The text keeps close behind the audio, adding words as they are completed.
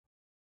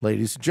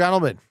Ladies and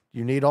gentlemen,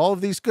 you need all of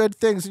these good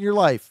things in your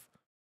life.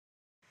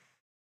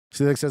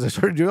 See, like says, I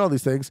started doing all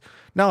these things.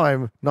 Now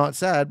I'm not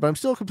sad, but I'm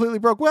still completely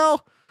broke.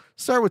 Well,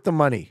 start with the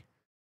money.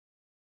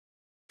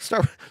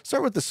 Start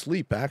with the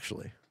sleep,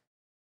 actually.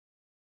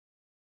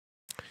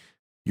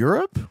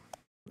 Europe?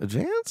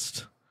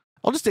 Advanced?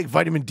 I'll just take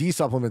vitamin D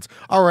supplements.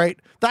 All right,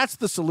 that's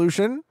the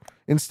solution.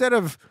 Instead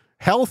of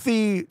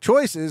healthy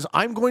choices,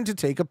 I'm going to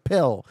take a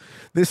pill.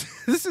 This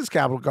is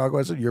Capital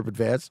Conquest in Europe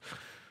Advanced.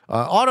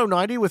 Auto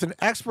 90 with an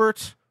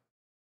expert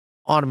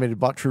automated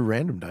bot, true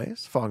random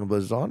dice. Fog and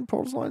Blizzard's on.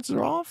 Portals lines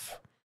are off.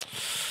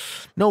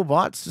 No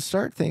bots to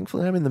start,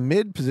 thankfully. I'm in the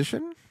mid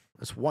position.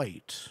 It's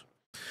white.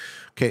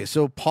 Okay,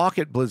 so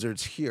pocket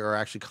blizzards here are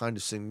actually kind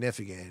of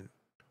significant.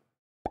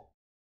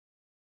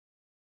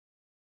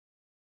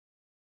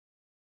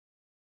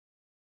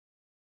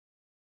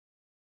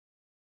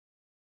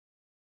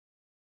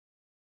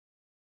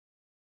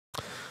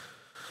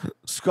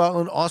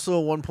 Scotland also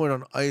 1 point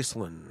on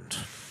Iceland.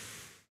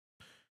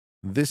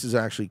 This is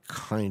actually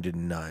kind of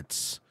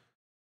nuts.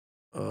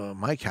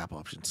 My cap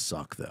options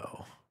suck,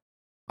 though.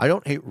 I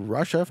don't hate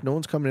Russia if no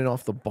one's coming in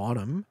off the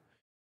bottom.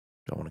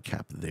 Don't want to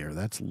cap there.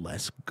 That's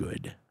less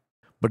good.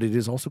 But it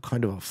is also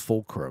kind of a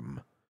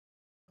fulcrum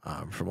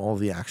from all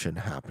the action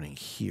happening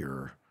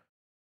here.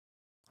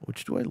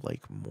 Which do I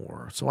like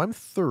more? So I'm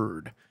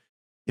third.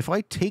 If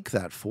I take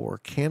that 4,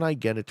 can I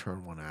get a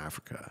turn 1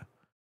 Africa?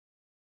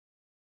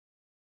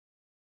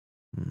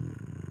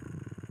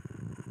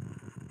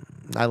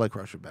 I like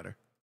Russia better.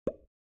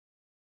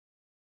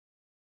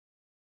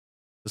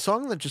 The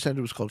song that just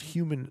ended was called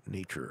Human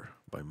Nature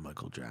by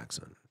Michael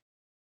Jackson.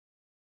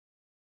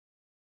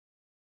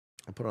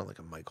 I'll put on like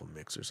a Michael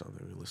mix or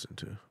something. We listen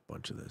to a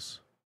bunch of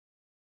this.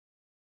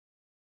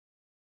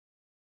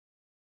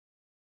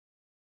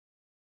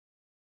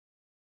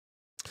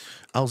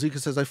 Alzika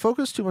says, I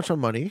focus too much on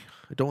money.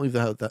 I don't leave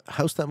the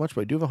house that much,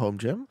 but I do have a home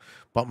gym.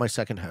 Bought my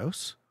second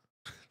house.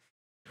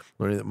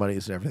 Learning that money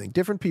isn't everything.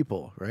 Different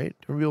people, right?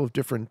 Different people have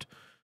different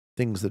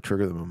things that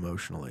trigger them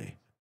emotionally.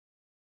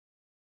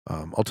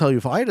 I'll tell you,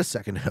 if I had a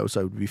second house,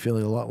 I would be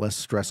feeling a lot less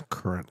stress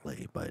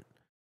currently, but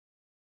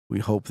we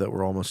hope that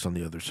we're almost on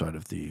the other side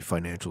of the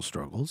financial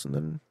struggles, and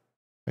then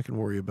I can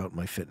worry about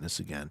my fitness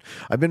again.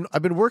 I've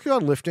been working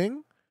on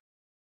lifting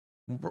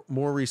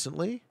more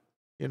recently,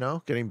 you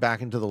know, getting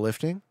back into the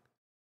lifting.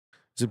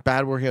 Is it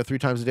bad working out 3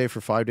 times a day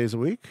for 5 days a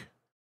week?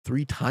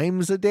 3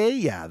 times a day?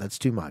 Yeah, that's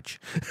too much.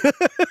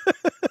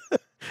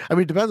 I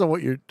mean, it depends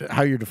on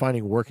how you're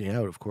defining working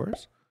out, of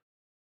course.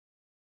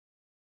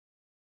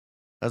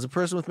 As a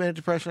person with manic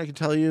depression, I can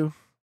tell you,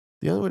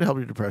 the only way to help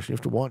your depression, you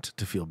have to want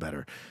to feel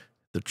better.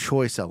 The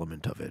choice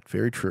element of it.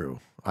 Very true.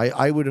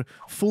 I would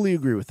fully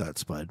agree with that,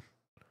 Spud.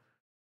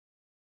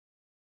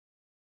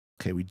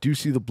 Okay, we do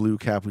see the blue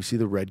cap. We see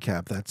the red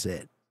cap. That's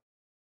it.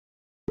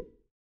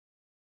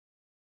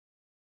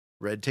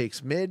 Red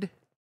takes mid.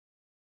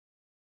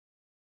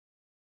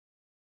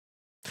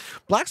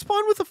 Black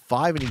spawned with a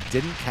 5 and he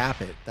didn't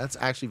cap it. That's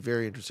actually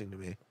very interesting to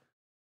me.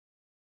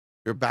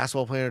 You're a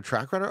basketball player and a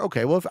track runner?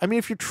 Okay, well,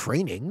 if you're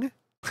training,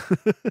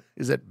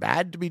 is it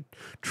bad to be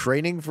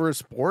training for a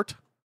sport?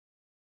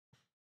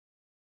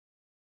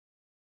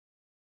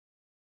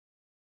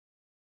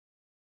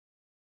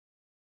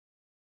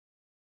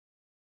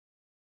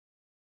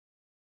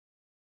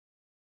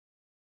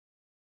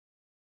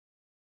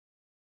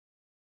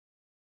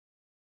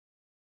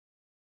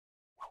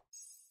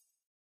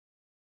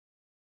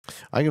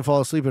 I can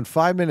fall asleep in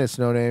 5 minutes,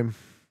 no name.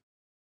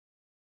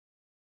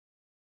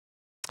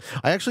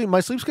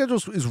 My sleep schedule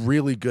is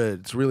really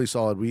good. It's really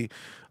solid. We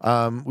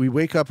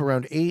wake up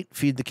around 8,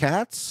 feed the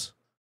cats.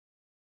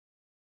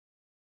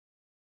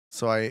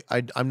 So I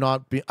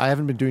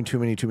haven't been doing too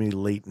many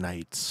late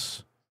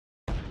nights.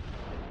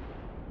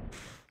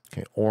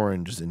 Okay,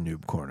 orange is in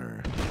noob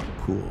corner.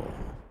 Cool.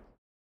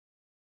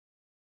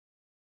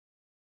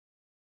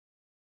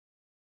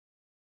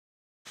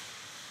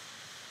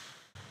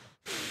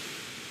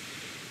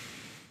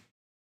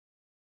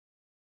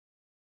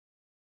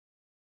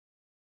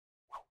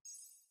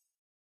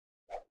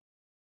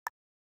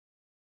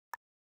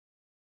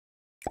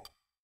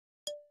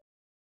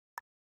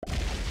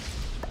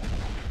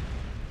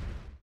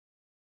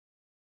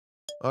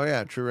 Oh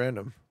yeah, true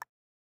random.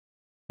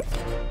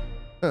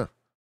 Huh.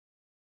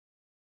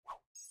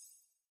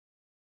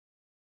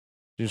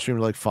 You streamed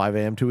like 5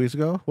 a.m. 2 weeks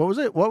ago? What was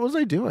it? What was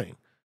I doing?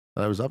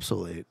 I was up so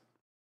late.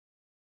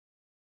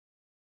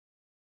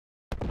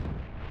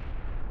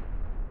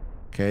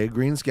 Okay,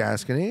 green's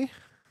Gascony.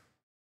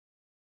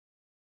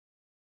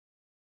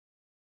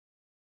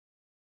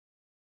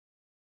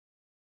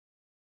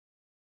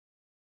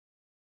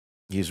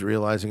 He's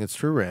realizing it's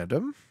true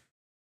random.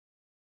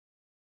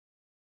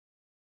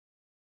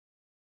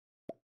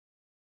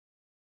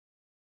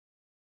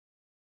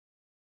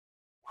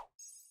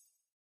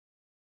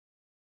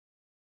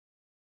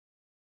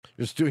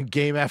 Just doing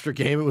game after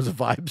game. It was a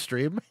vibe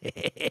stream.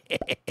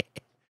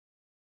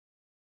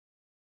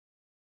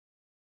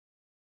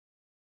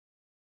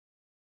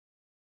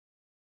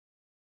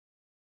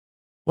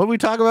 What we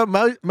talk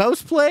about?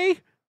 Mouse play?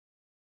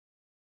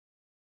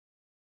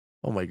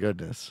 Oh my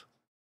goodness.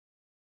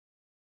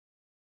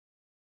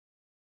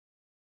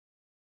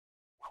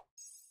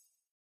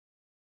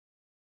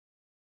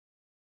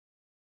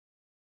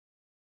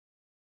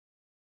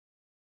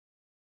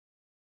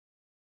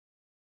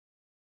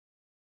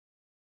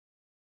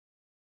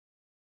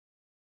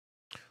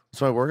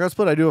 So my workout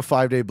split, I do a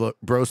 5-day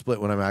bro split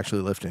when I'm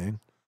actually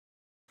lifting.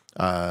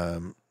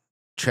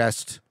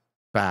 Chest,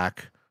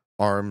 back,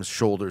 arms,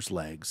 shoulders,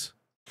 legs.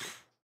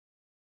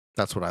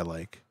 That's what I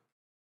like.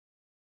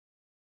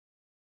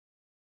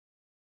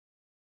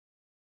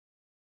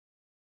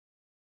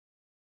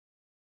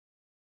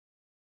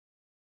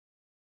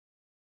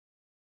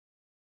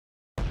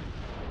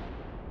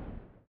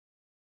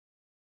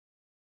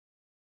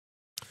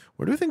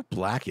 Where do you think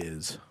black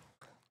is?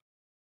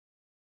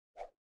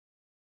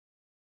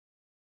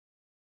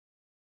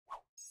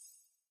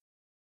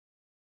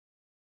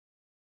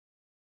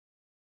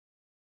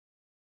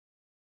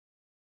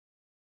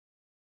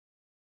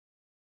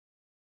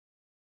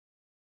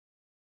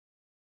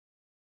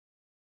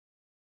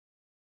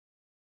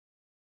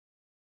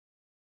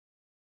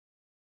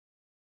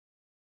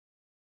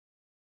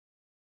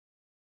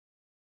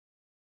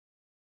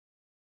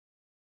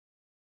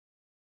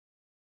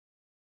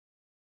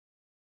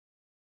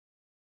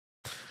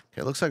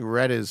 Okay, it looks like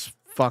red is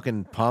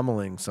fucking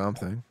pummeling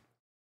something.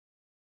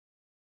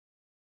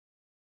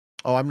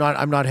 Oh, I'm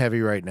not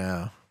heavy right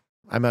now.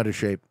 I'm out of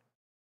shape.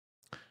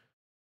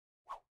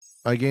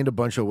 I gained a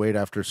bunch of weight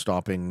after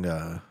stopping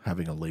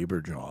having a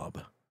labor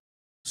job.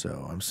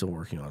 So I'm still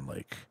working on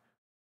like,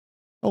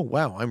 oh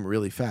wow, I'm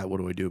really fat. What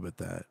do I do about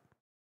that?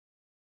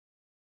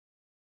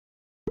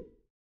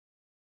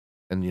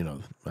 And you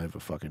know, I have a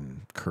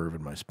fucking curve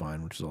in my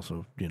spine, which is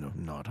also, you know,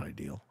 not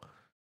ideal.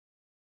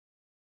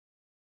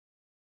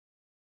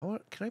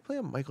 Can I play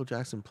a Michael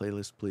Jackson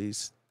playlist,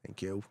 please?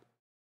 Thank you.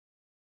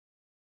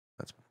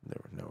 That's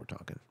now we're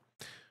talking.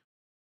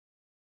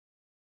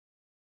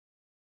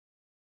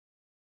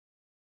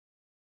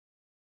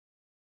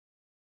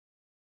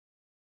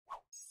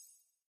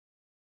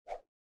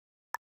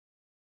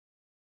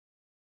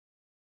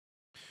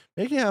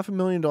 Making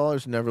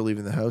 $500,000 and never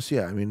leaving the house.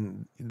 Yeah, I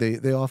mean,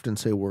 they often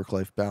say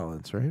work-life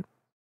balance, right?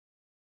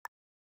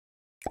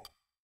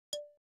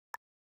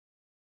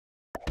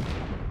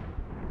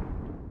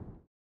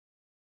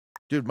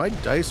 Dude, my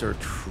dice are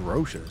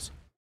atrocious.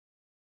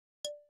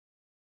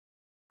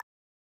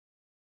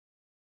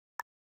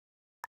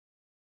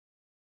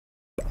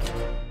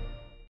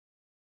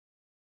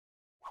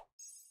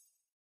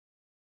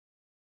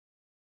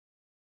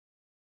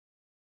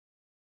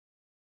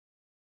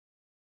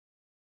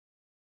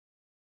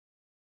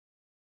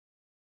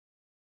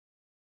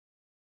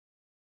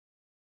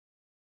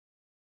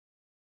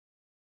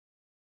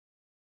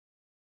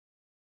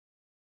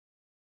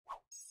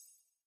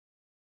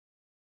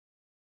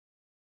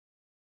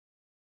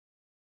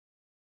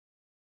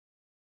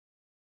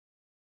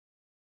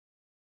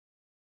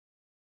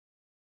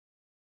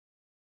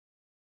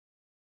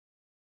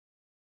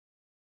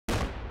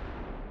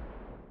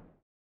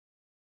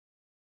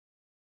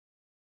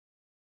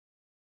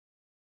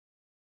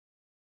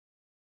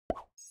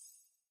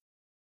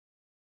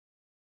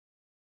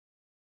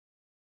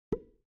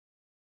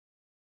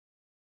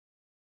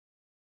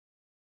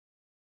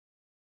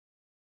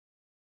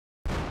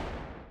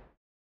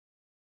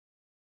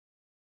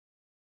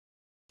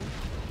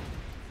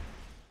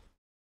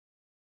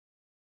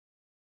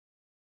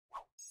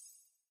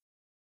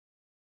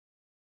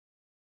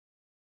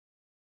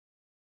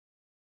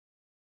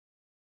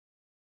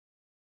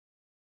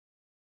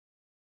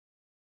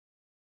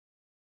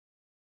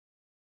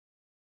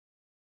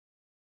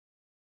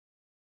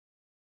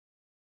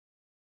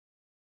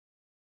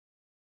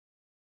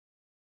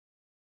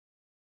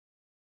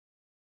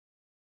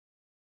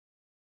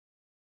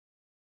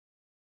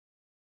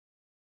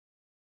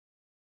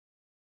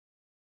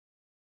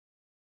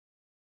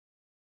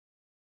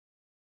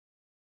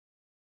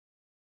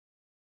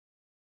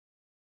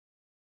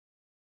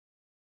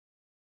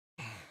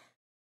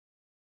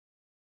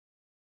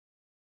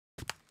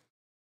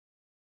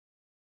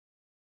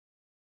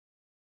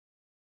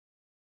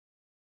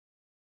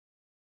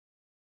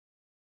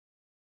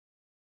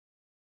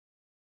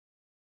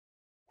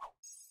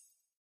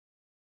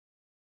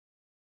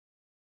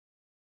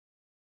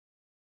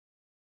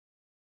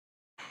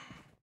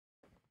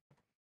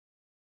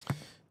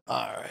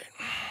 All right.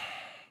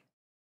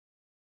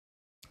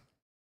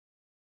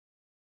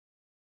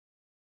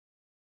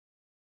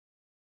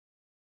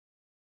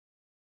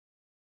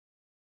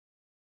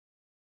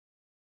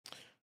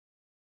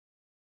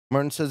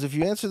 Martin says, if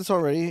you answered this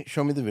already,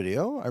 show me the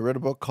video. I read a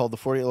book called The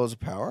 48 Laws of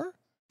Power.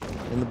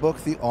 In the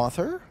book, the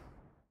author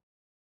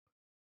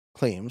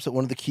claims that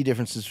one of the key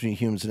differences between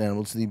humans and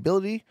animals is the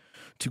ability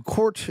to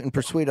court and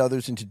persuade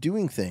others into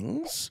doing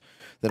things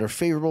that are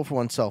favorable for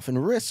oneself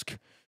and risk.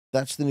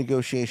 That's the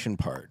negotiation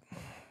part.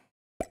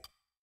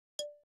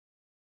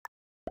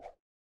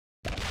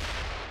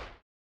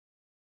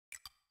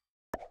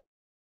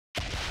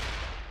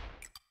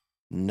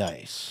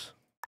 Nice.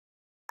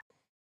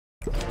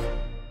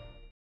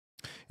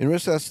 In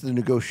risk, that's the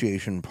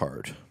negotiation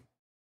part.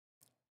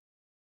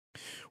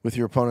 With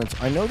your opponents,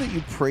 I know that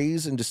you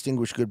praise and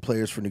distinguish good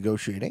players for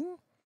negotiating.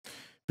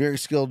 Very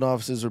skilled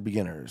novices or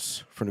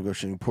beginners for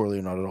negotiating poorly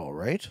or not at all,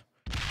 right?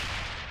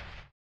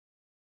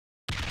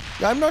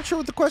 Yeah, I'm not sure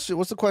what the question.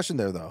 What's the question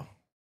there, though?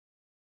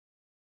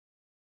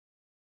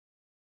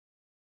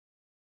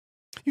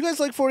 You guys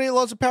like 48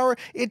 Laws of Power?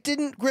 It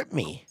didn't grip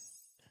me.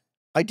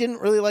 I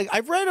didn't really like.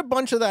 I've read a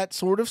bunch of that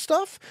sort of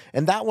stuff,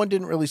 and that one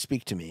didn't really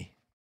speak to me.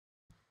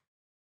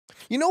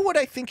 You know what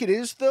I think it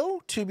is,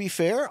 though? To be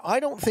fair, I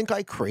don't think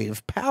I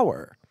crave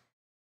power.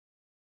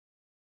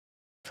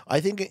 I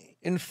think,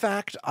 in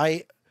fact,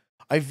 I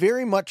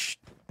very much,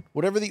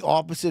 whatever the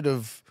opposite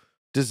of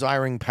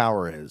desiring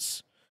power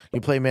is.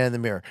 You play Man in the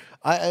Mirror.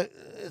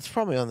 It's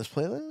probably on this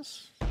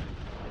playlist.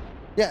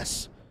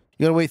 Yes.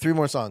 You gotta wait 3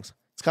 more songs.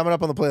 It's coming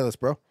up on the playlist,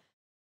 bro.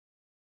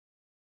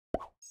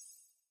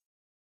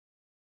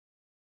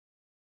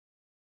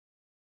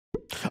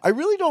 I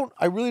really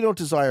don't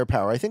desire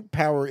power. I think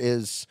power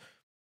is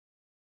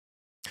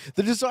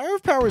the desire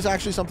of power is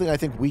actually something I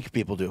think weak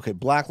people do. Okay,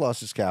 Black lost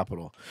his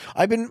capital.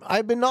 I've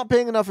been not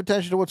paying enough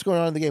attention to what's going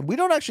on in the game. We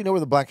don't actually know where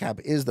the black cap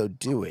is, though,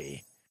 do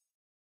we?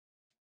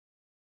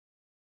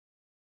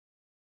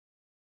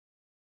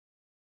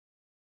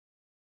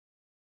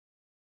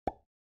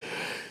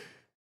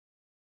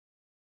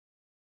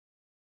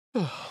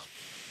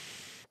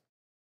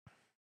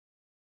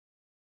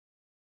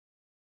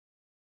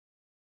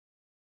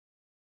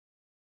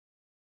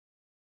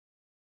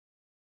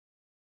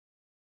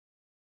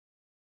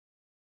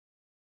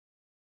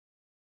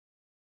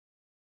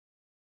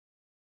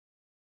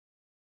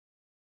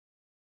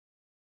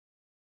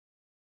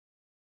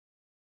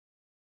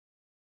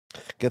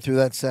 Get through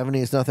that 70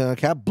 is nothing on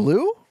cap.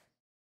 Blue?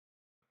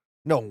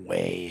 No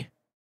way.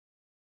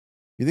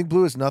 You think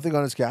blue is nothing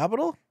on his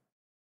capital?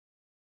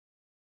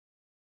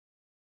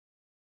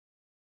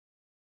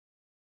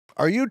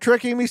 Are you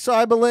tricking me,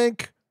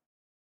 Cyberlink?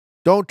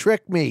 Don't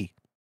trick me.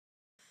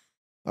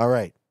 All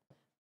right.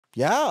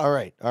 Yeah? All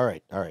right.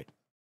 We're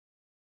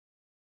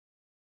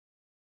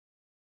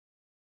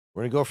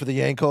going to go for the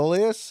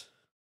Yankolius.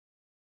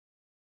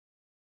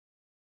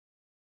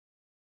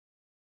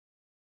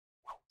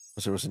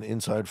 So there was an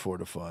inside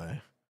fortify.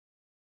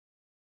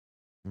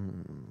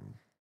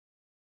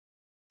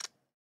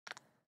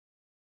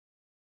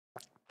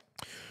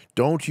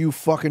 Don't you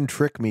fucking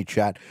trick me,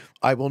 chat.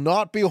 I will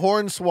not be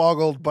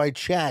hornswoggled by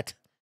chat.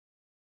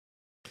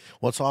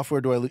 What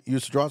software do I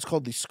use to draw? It's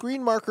called the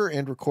Screen Marker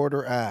and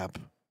Recorder app.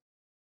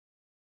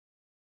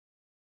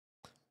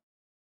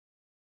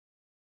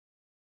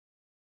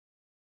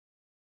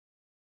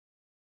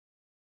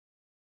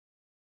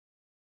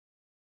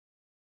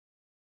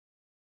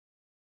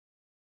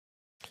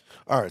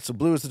 All right, so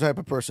blue is the type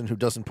of person who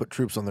doesn't put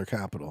troops on their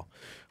capital.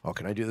 Oh,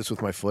 can I do this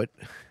with my foot?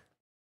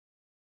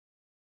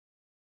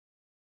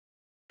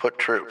 Put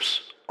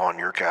troops on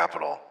your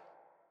capital.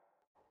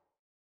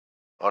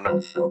 Oh,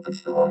 no.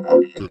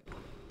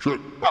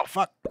 Oh,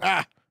 fuck.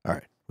 Ah. All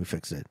right, we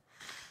fixed it.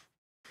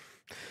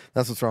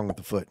 That's what's wrong with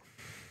the foot.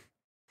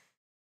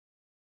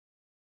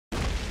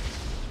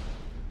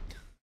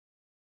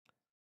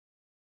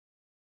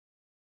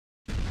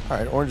 All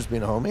right, orange is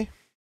being a homie.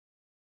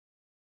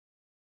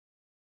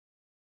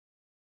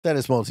 That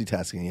is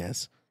multitasking,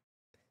 yes.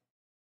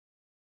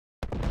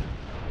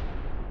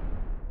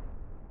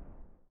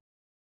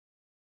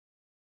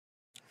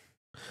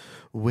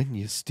 When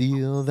you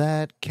steal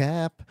that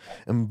cap,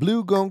 and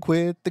blue gon'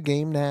 quit the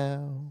game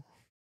now.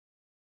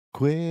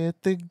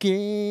 Quit the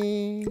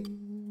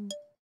game.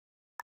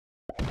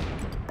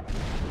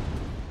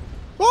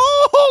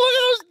 Oh, look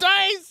at those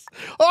dice!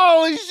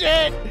 Holy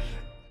shit!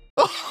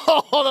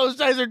 Oh, those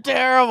dice are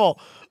terrible.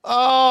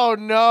 Oh,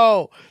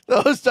 no.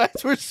 Those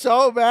dice were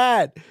so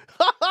bad.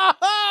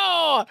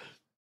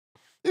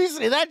 You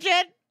see that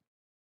shit?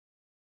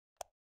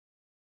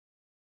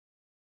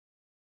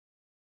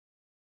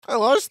 I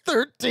lost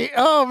 13.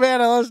 Oh,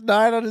 man, I lost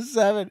 9 out of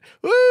 7.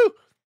 Woo!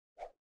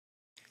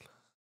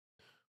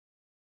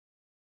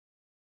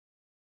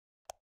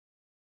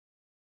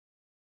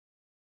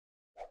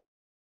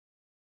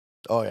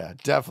 Oh, yeah,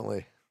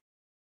 definitely.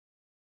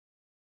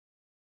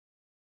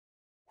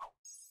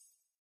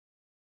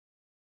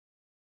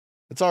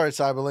 It's all right,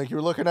 Cyberlink. You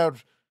were looking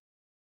out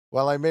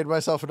while I made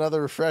myself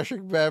another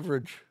refreshing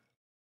beverage.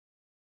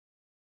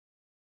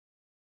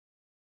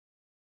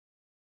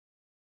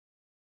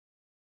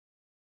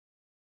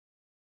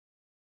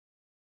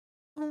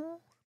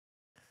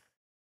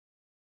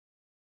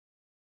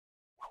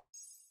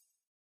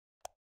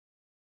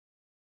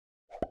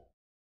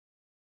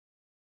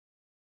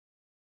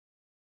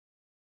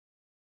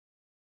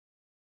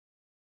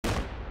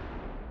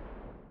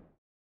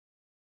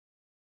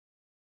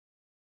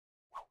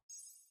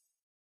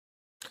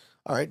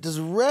 All right, does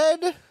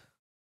red...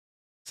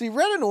 See,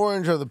 red and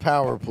orange are the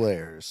power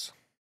players.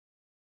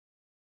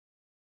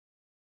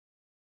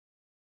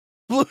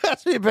 Blue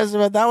has to be pissed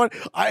about that one.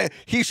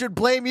 He should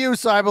blame you,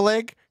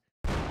 Cyberlink.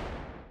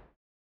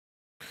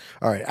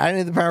 All right, I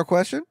need the power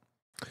question.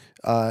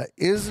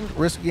 Isn't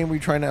Risk a game where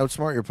you're trying to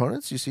outsmart your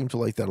opponents? You seem to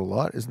like that a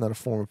lot. Isn't that a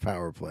form of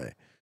power play?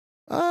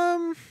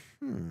 Well,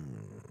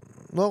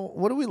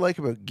 what do we like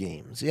about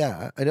games?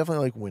 Yeah, I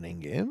definitely like winning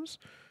games.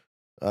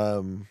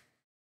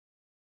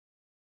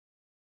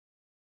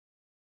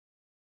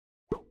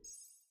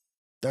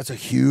 That's a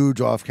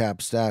huge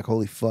off-cap stack.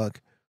 Holy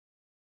fuck.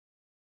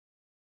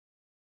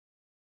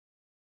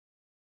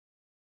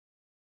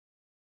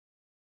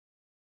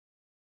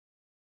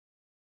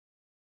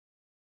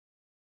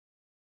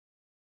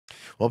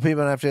 Well,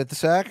 people have to hit the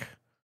sack.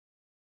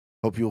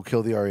 Hope you will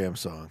kill the REM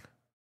song.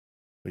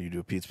 But you do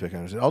a Pete's pick.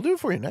 I'll do it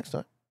for you next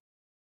time.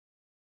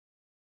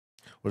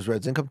 What is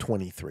Red's income?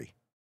 23.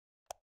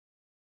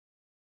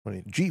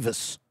 20.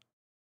 Jeeves.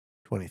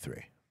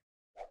 23.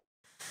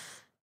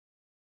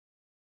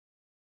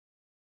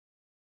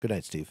 Good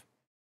night, Steve.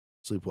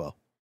 Sleep well.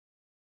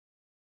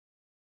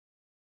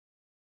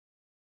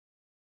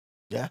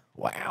 Yeah?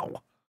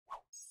 Wow.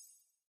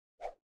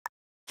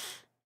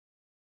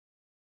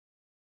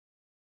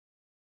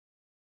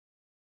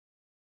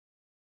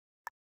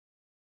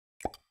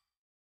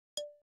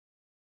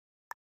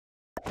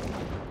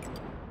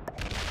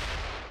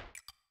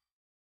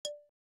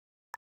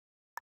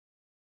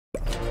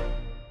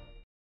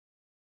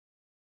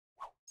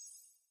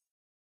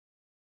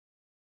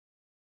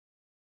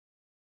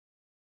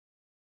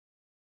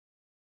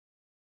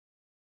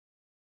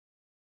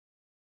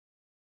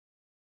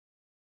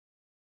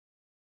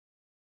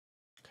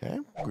 Okay,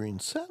 green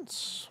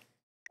cents.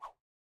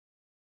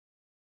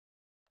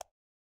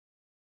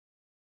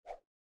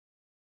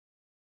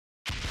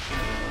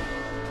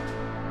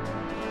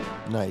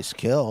 Nice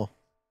kill.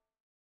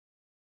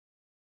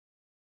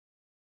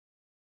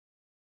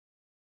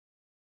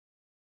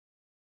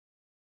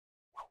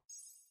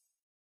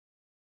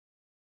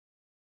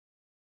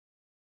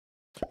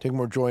 Take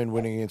more joy in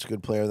winning against a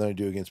good player than I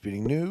do against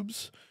beating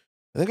noobs.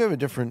 I think I have a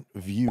different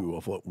view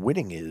of what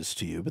winning is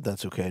to you, but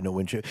that's okay. No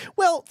win share.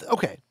 Well,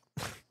 okay.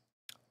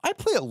 I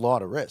play a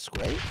lot of Risk,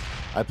 right?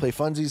 I play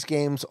Funsies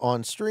games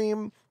on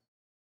stream.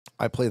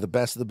 I play the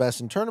best of the best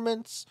in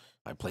tournaments.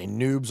 I play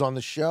noobs on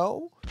the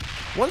show.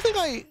 One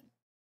thing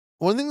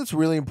that's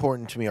really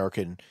important to me,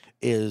 Arkin,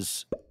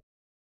 is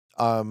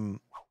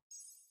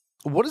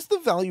what is the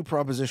value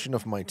proposition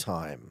of my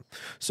time?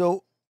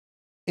 So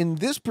in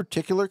this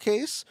particular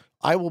case,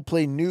 I will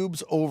play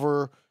noobs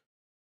over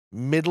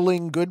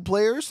middling good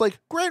players. Like,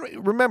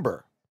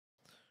 remember,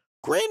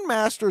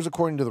 Grandmasters,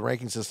 according to the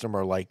ranking system,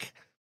 are like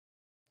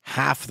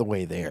half the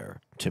way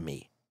there to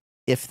me,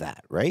 if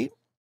that, right?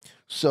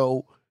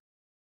 So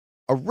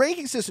a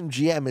ranking system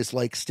GM is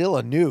like still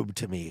a noob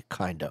to me,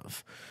 kind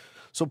of.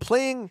 So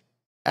playing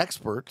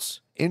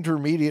experts,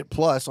 intermediate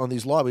plus on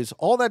these lobbies,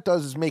 all that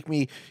does is make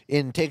me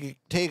take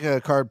a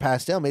card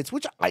past stalemates,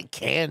 which I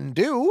can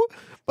do,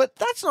 but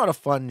that's not a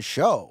fun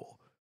show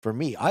for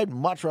me. I'd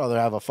much rather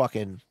have a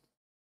fucking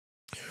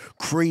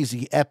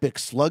crazy epic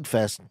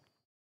slugfest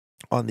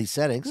on these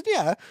settings.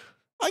 Yeah,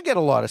 I get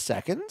a lot of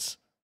seconds.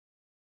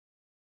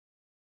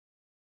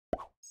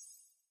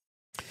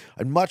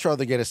 I'd much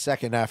rather get a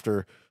second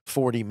after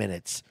 40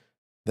 minutes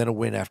than a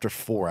win after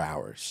 4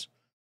 hours.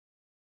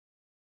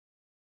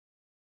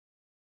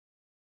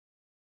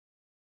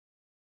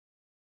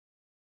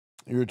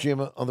 You're a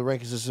GM on the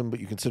ranking system, but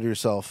you consider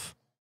yourself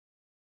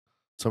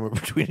somewhere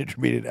between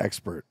intermediate and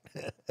expert.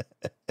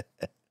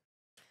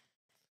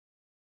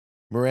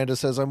 Miranda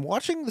says, I'm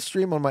watching the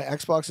stream on my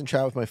Xbox and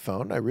chat with my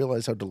phone. I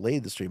realize how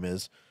delayed the stream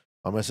is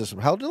on my system.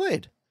 How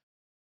delayed?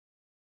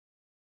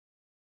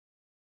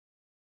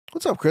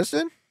 What's up,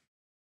 Kristen?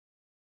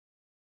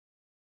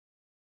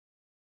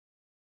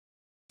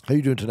 How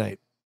you doing tonight?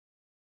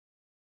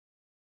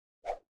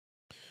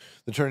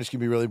 The tournaments can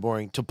be really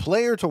boring. To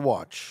play or to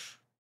watch?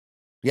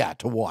 Yeah,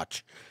 to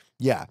watch.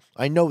 Yeah,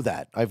 I know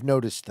that. I've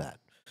noticed that.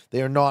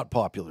 They are not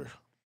popular.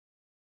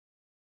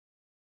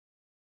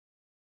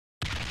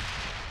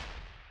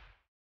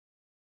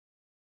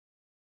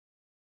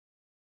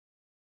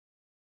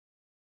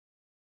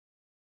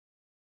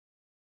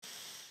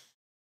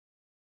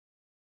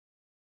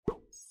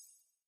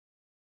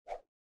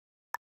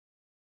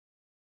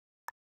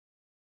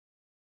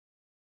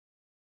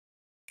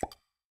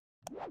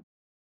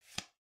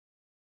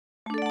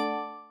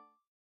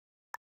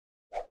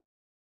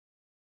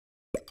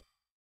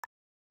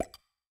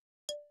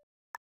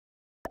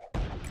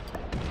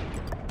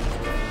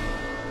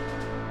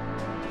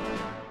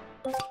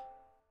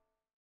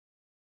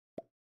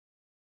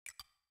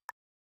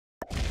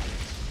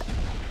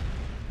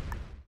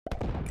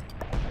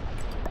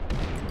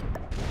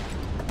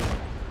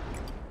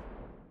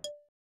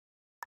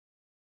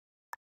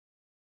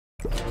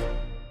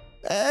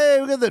 Hey,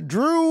 we got the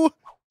Drew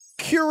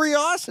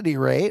Curiosity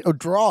rate. Oh,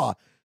 Draw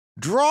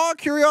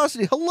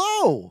Curiosity.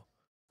 Hello.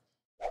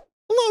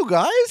 Hello,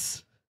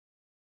 guys.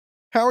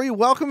 How are you?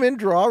 Welcome in,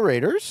 Draw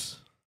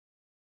Raiders.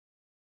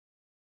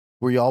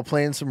 Were you all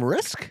playing some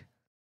Risk?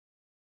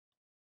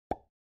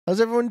 How's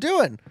everyone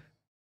doing?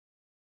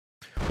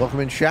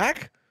 Welcome in,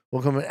 Shaq.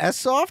 Welcome in,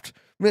 S-Soft.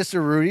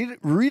 Mr.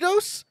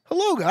 Rudidos.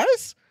 Hello,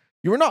 guys.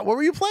 You were not. What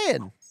were you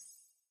playing?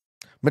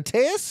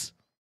 Mateus?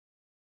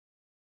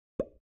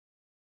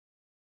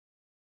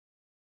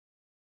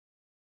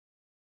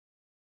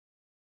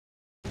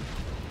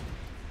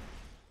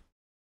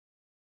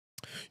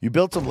 You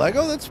built some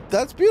Lego?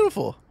 That's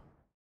beautiful.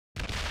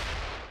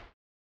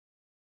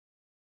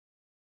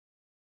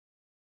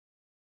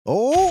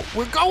 Oh,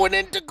 we're going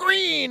into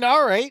green.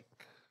 All right.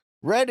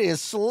 Red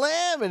is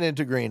slamming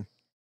into green.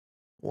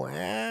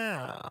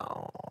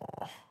 Wow.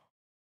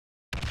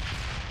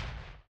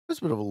 I was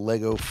a bit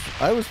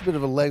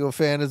of a Lego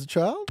fan as a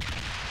child.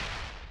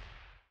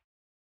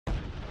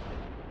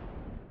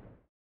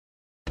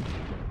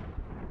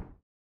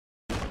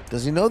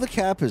 Does he know the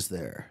cap is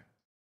there?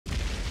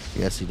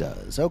 Yes, he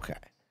does. Okay.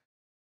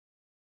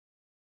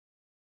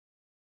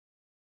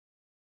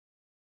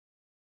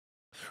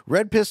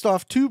 Red pissed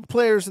off 2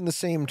 players in the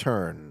same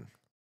turn.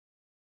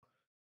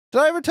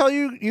 Did I ever tell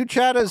you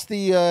chat as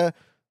the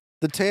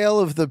tale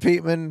of the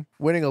Peatman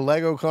winning a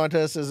Lego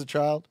contest as a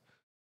child?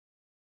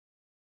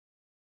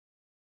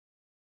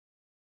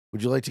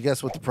 Would you like to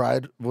guess what the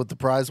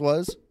prize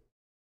was?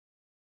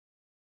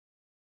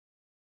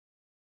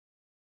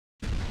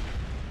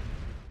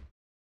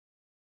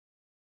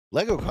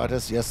 Lego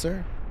contest, yes,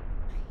 sir.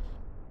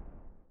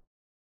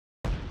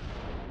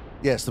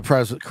 Yes, the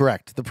prize was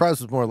correct. The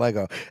prize was more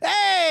Lego.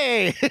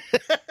 Hey!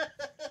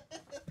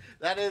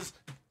 That is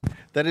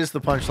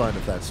the punchline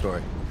of that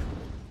story.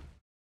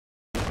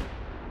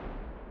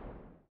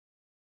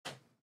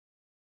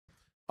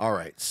 All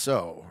right,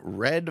 so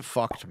red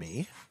fucked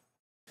me.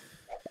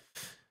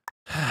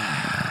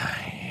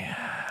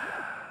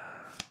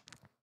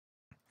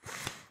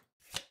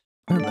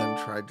 And then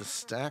tried to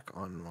stack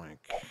on my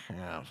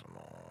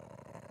castle.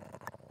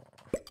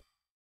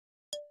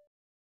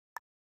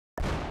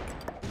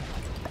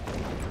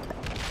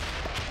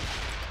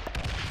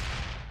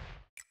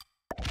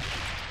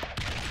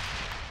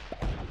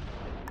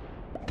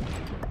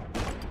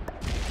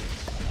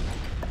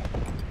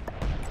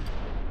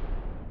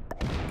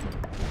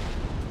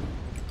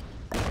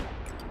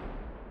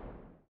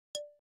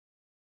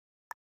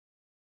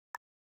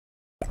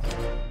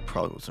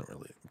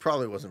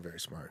 Probably wasn't very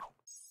smart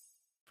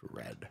for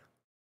red.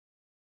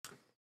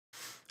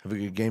 Have a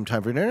good game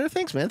time for dinner.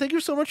 Thanks, man. Thank you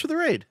so much for the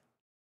raid.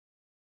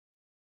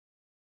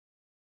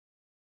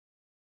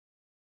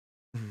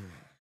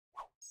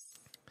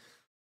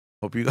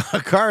 Hope you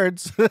got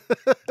cards. He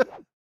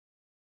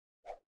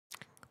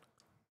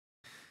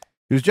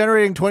was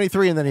generating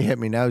 23 and then he hit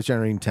me. Now he's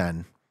generating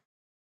 10.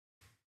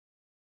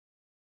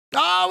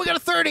 Oh, we got a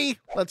 30.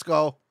 Let's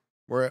go.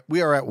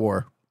 We are at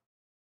war.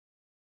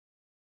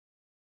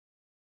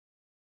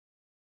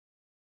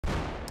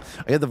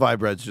 I had the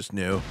Vibreds just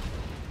new.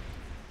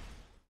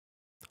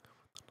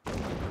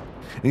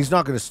 And he's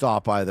not going to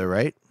stop either,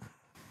 right?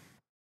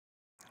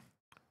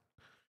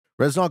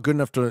 Red's not good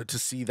enough to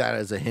see that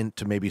as a hint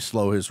to maybe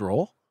slow his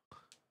roll.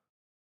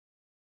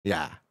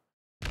 Yeah.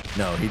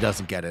 No, he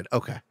doesn't get it.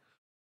 Okay.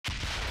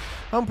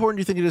 How important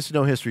do you think it is to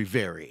know history?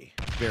 Very,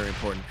 very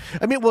important.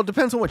 I mean, well, it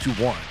depends on what you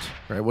want,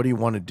 right? What do you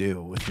want to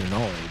do with your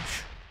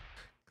knowledge?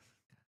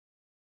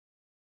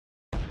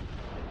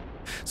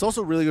 It's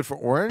also really good for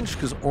orange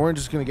because orange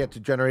is going to get to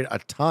generate a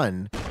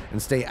ton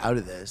and stay out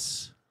of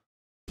this.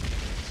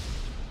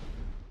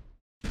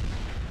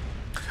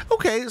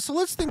 Okay, so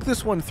let's think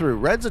this one through.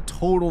 Red's a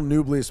total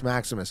Nublius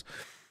Maximus.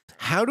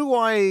 How do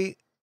I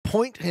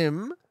point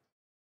him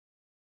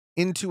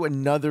into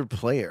another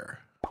player?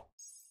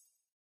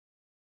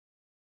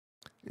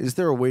 Is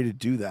there a way to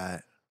do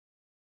that?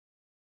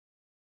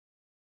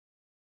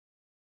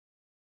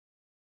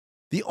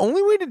 The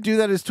only way to do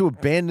that is to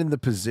abandon the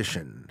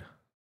position.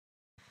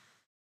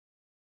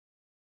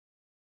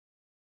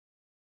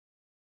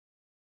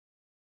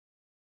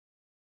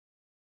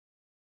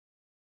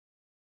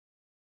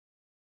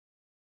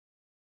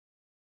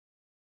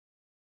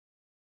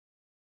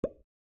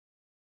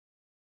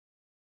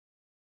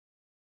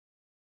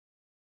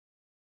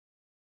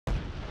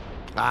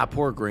 Ah,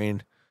 poor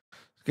green.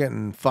 He's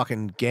getting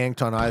fucking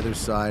ganked on either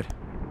side.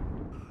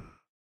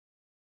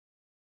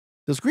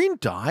 Does green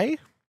die?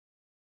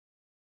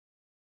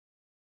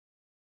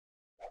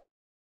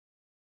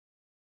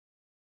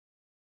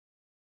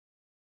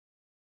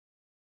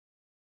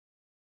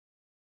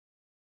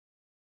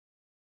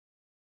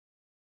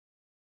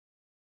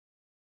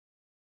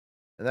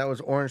 And that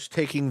was orange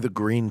taking the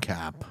green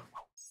cap.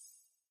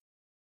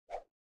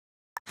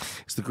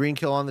 Is the green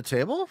kill on the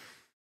table?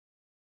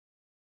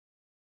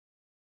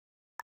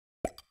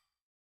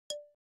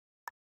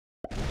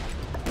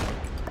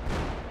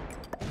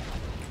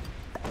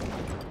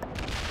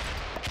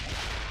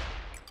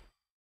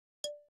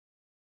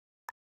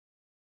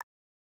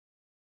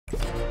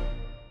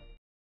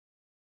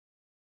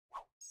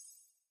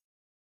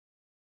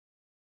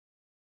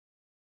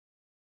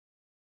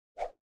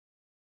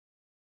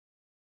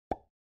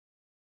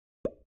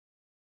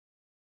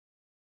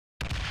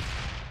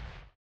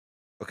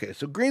 Okay,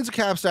 so green's a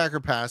cap stacker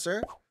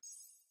passer.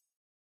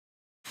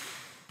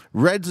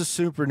 Red's a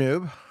super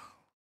noob.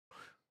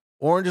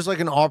 Orange is like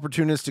an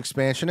opportunist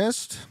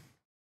expansionist.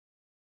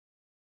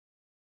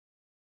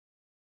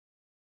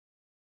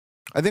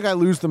 I think I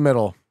lose the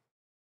middle.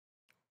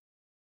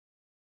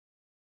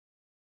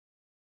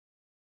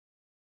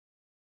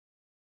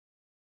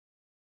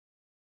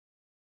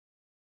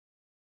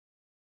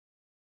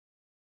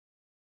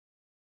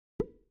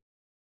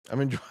 I'm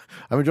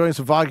enjoying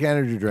some vodka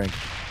energy drink.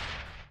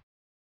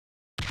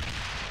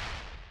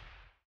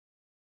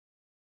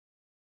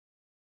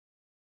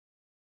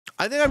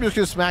 I think I'm just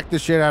gonna smack the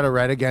shit out of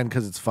red again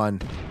because it's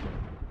fun.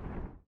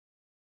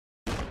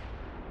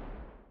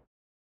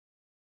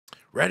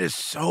 Red is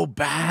so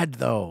bad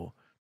though.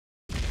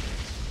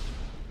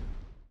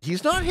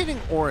 He's not hitting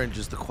orange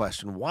is the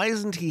question. Why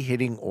isn't he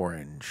hitting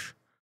orange?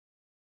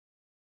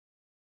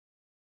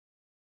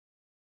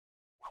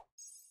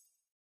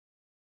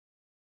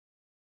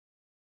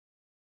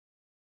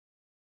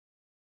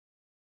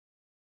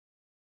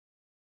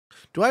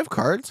 Do I have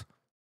cards?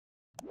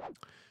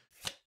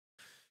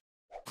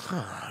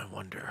 I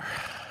wonder.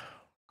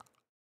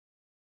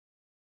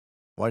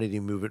 Why did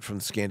he move it from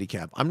the Scandi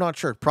cap? I'm not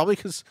sure. Probably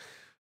because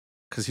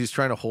he's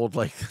trying to hold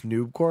like the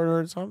noob corner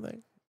or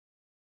something.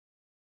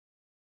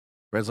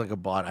 Red's like a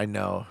bot. I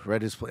know.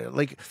 Red is playing.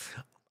 Like,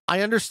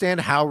 I understand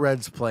how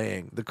Red's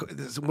playing.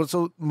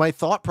 So my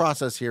thought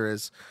process here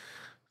is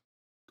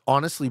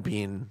honestly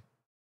being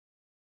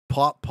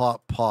pop,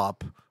 pop,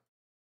 pop,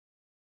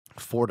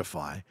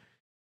 fortify,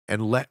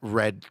 and let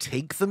Red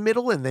take the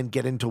middle and then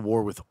get into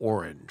war with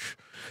orange.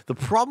 The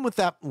problem with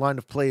that line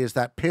of play is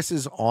that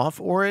pisses off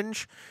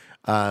orange,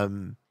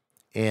 and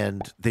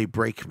they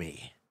break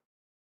me.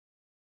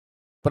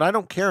 But I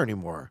don't care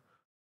anymore.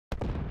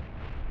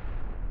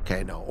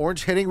 Okay, no.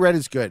 Orange hitting red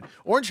is good.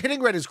 Orange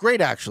hitting red is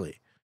great, actually.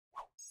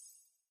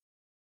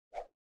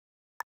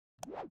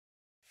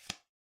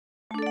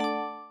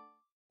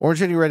 Orange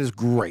hitting red is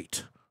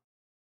great.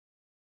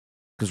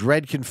 Because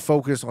red can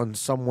focus on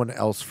someone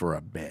else for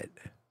a bit.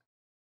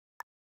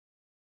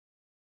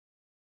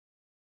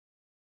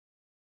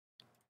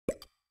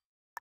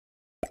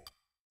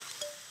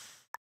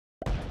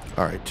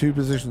 All right, 2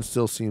 position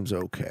still seems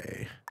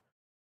okay.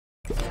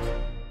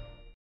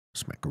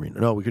 Smackarina.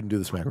 No, we couldn't do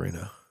the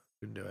Smackarina.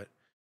 Couldn't do it.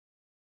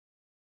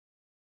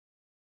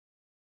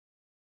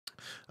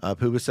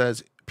 Pooba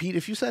says, Pete,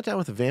 if you sat down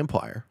with a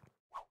vampire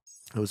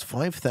who was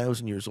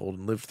 5,000 years old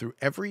and lived through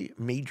every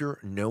major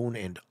known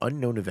and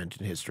unknown event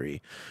in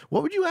history,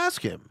 what would you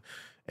ask him?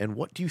 And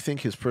what do you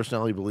think his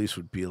personality beliefs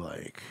would be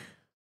like?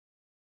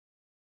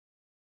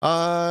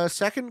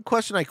 Second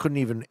question I couldn't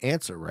even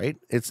answer, right?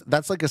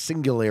 That's like a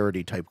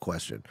singularity type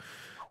question.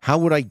 How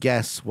would I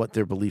guess what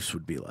their beliefs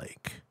would be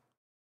like?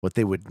 What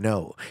they would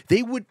know?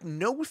 They would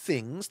know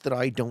things that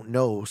I don't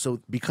know. So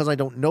because I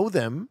don't know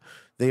them,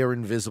 they are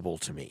invisible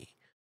to me.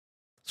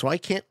 So I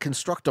can't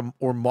construct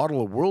or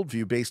model a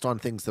worldview based on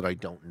things that I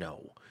don't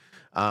know.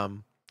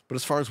 But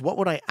as far as what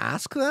would I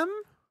ask them?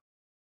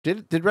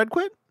 Did Red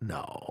quit?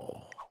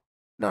 No,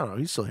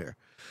 he's still here.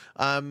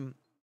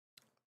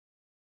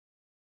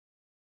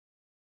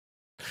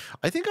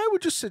 I think I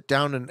would just sit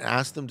down and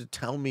ask them to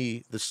tell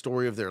me the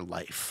story of their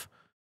life.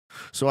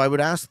 So I would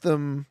ask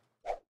them,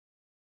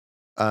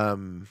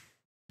 you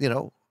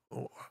know,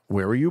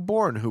 where were you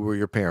born? Who were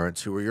your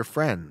parents? Who were your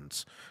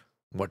friends?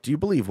 What do you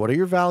believe? What are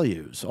your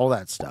values? All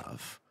that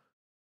stuff.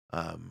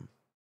 I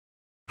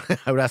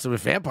would ask them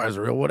if vampires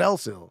are real. What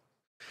else?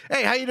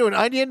 Hey, how you doing,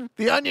 Onion?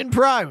 The Onion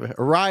Prime.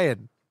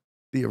 Orion.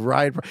 The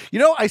Orion Prime. You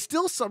know, I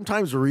still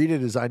sometimes read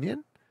it as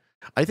Onion.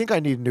 I think I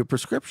need a new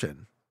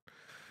prescription.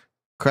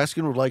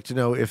 Kreskin would like to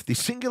know if the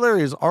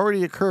singularity has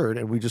already occurred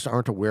and we just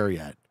aren't aware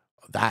yet.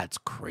 That's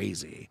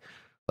crazy.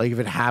 Like if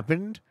it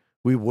happened,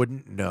 we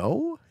wouldn't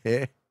know.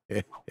 This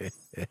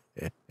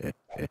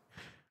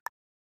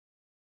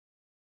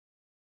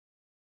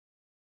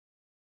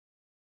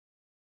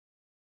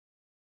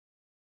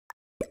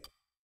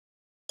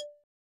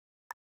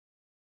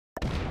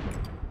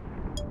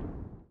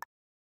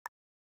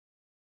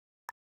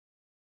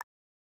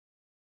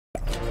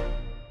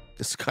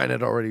kind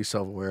of already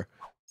self-aware.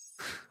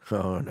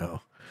 Oh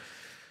no.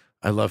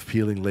 I love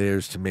peeling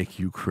layers to make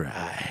you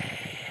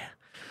cry.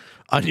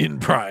 Onion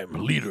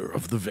Prime, leader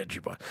of the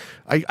Veggie Bot.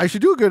 I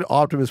should do a good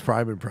Optimus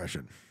Prime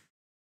impression.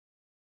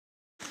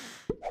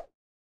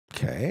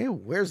 Okay,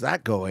 where's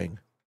that going?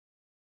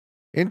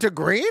 Into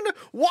green?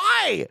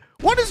 Why?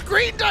 What has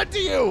green done to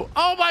you?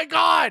 Oh my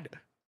god!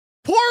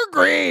 Poor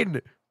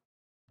green!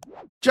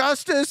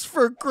 Justice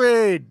for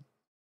green!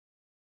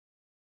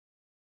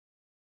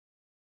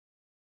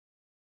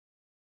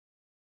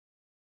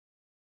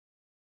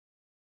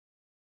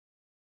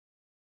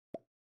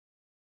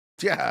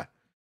 Yeah.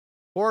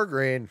 Poor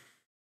green.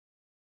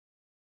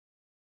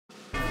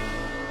 All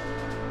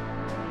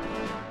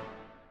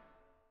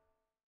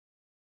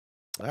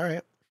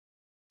right.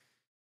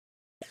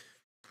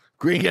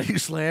 Green getting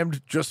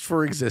slammed just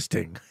for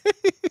existing.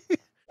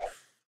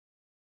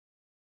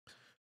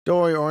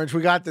 Don't worry, Orange.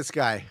 We got this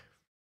guy.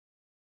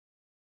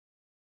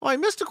 Oh, I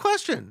missed a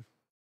question.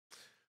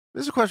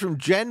 This is a question from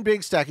Jen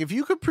Bigstack. If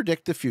you could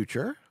predict the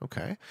future,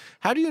 okay,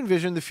 how do you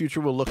envision the future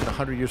will look in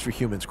 100 years for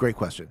humans? Great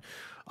question.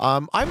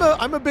 I'm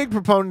a big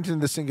proponent in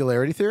the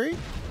singularity theory.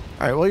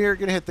 All right, well, you're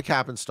going to hit the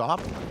cap and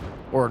stop.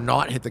 or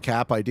not hit the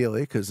cap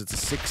ideally, because it's a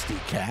 60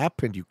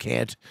 cap and you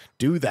can't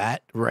do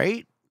that,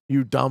 right?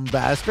 You dumb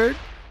bastard.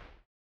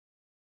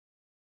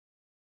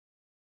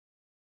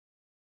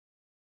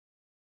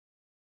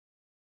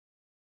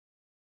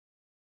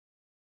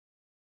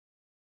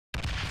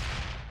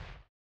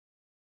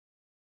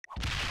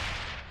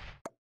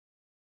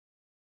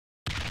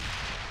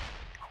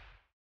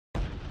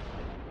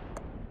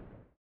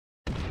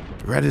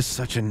 Red is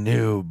such a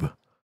noob.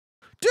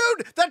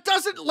 Dude, that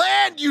doesn't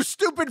land, you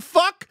stupid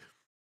fuck!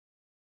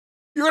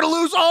 You're gonna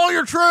lose all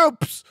your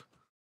troops!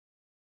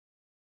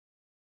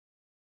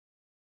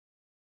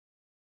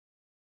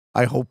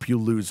 I hope you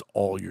lose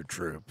all your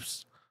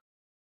troops.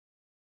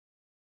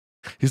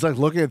 He's like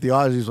looking at the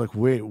odds, he's like,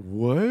 wait,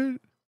 what?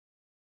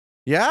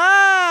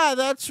 Yeah,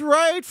 that's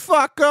right,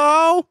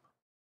 fucko!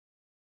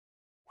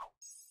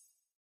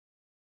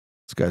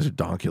 These guys are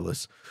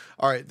donkulous.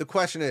 All right, the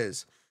question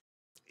is,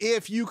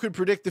 if you could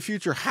predict the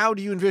future, how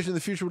do you envision the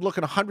future would look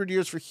in 100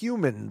 years for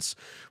humans?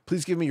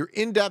 Please give me your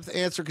in-depth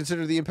answer.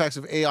 Consider the impacts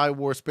of AI,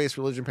 war, space,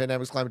 religion,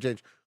 pandemics, climate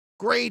change.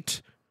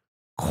 Great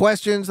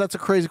questions. That's a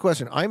crazy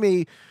question. I'm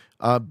a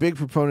big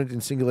proponent in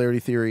singularity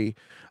theory.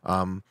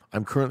 I'm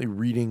currently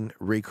reading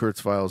Ray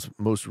Kurzweil's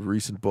most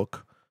recent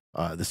book,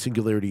 The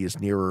Singularity is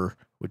Nearer,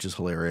 which is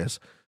hilarious.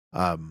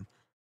 The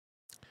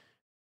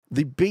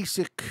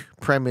basic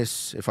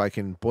premise, if I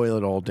can boil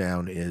it all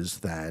down, is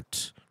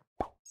that...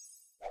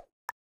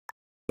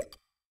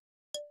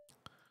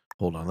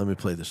 Hold on, let me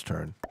play this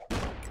turn.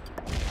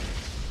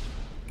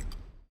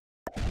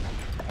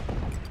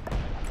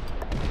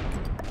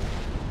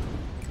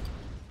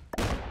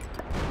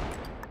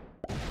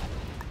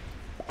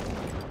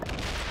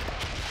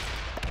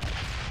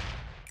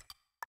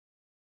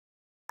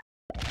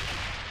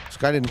 This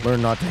guy didn't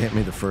learn not to hit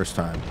me the first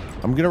time.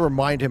 I'm going to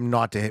remind him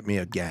not to hit me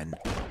again.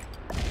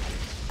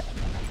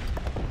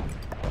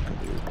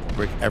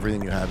 Break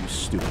everything you have, you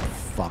stupid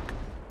fuck.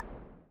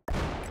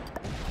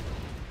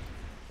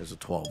 There's a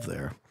 12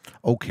 there.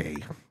 Okay.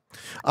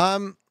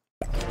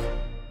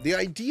 The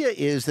idea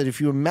is that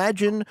if you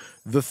imagine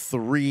the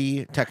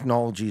three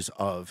technologies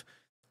of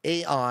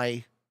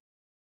AI,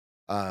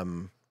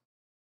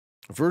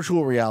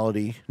 virtual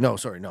reality,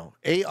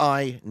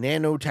 AI,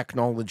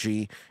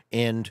 nanotechnology,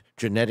 and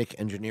genetic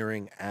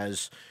engineering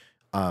as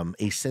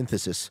a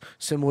synthesis,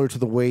 similar to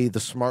the way the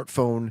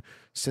smartphone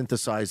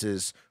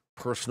synthesizes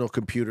personal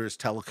computers,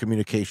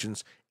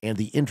 telecommunications, and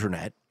the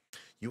internet,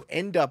 you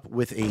end up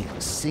with a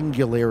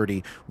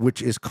singularity,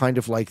 which is kind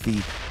of like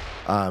the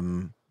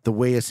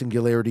way a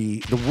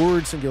singularity, the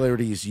word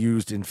singularity is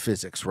used in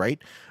physics,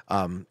 right?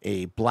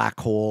 A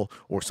black hole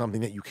or something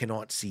that you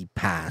cannot see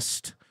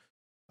past.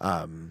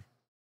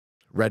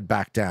 Red,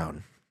 back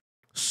down.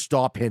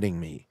 Stop hitting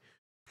me.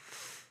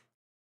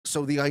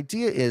 So the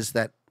idea is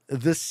that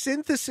the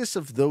synthesis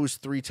of those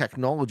three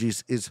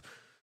technologies is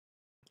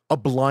a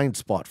blind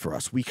spot for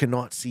us. We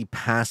cannot see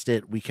past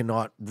it. We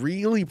cannot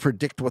really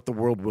predict what the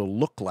world will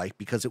look like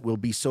because it will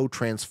be so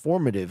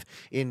transformative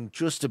in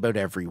just about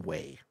every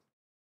way.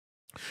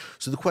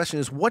 So the question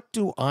is, what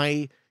do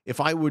I, if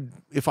I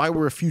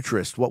were a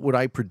futurist, what would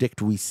I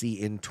predict we see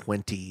in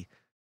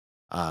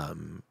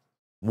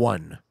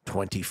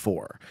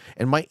 2124?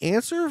 And my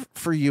answer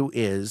for you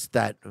is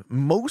that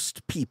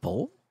most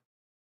people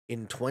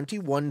in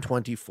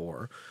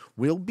 2124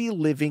 will be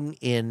living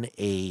in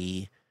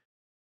a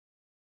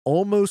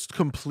almost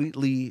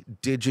completely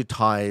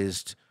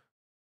digitized,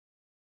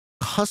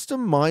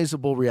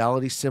 customizable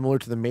reality similar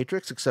to the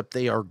Matrix, except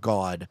they are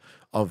God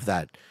of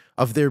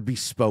their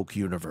bespoke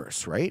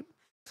universe, right?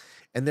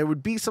 And there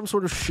would be some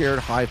sort of shared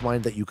hive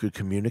mind that you could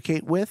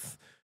communicate with.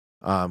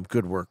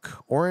 Good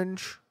work,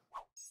 Orange.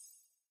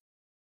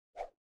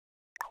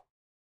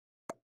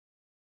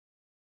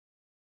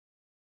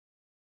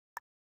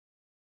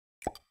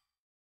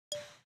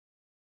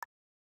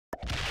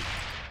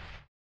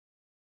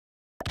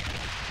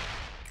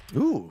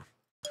 Ooh,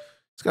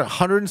 he's got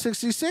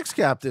 166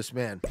 cap, this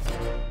man.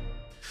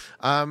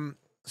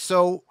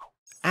 So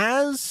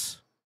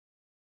as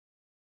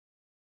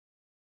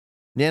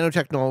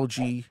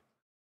nanotechnology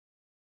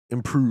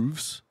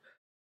improves,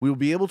 we will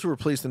be able to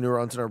replace the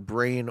neurons in our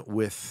brain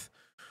with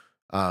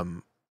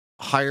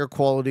higher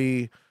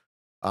quality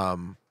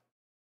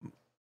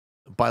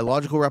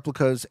biological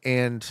replicas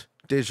and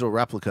digital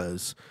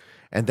replicas.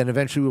 And then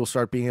eventually we will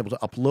start being able to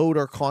upload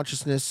our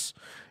consciousness.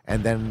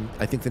 And then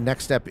I think the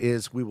next step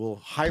is we will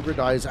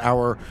hybridize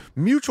our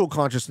mutual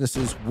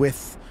consciousnesses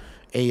with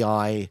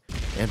AI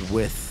and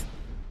with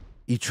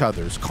each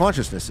other's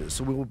consciousnesses.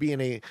 So we will be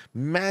in a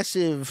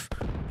massive,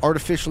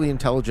 artificially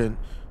intelligent,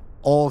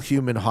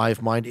 all-human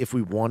hive mind if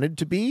we wanted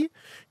to be.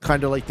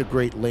 Kind of like the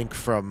Great Link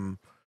from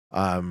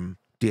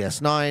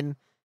DS9.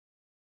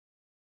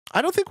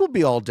 I don't think we'll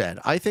be all dead.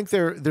 I think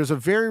there's a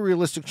very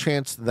realistic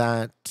chance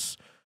that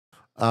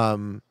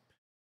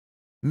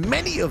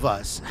many of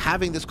us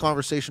having this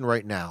conversation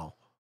right now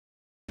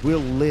will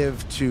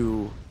live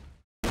to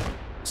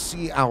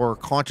see our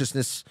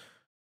consciousness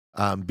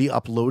be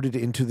uploaded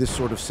into this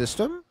sort of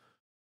system.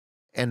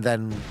 And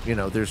then, you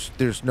know,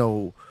 there's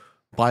no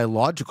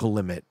biological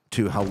limit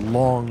to how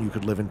long you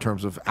could live in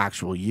terms of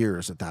actual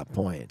years at that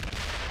point.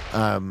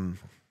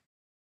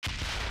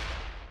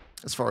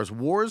 As far as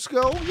wars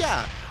go,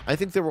 yeah, I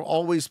think there will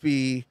always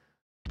be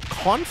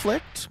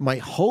conflict. My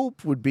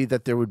hope would be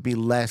that there would be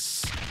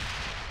less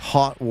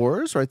hot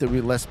wars, right? There would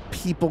be less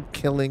people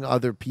killing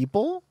other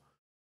people.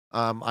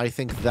 I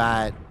think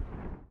that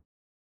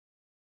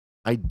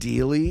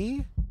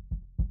ideally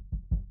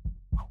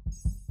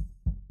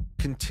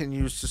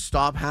continues to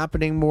stop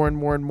happening more and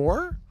more and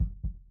more.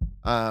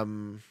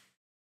 No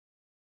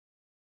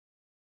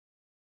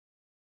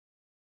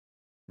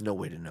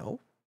way to know.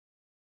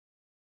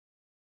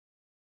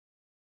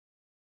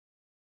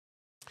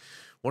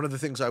 One of the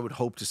things I would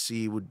hope to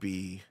see would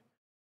be,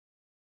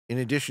 in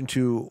addition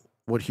to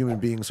what human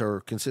beings are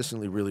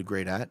consistently really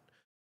great at,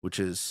 which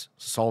is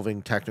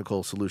solving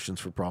technical solutions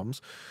for problems,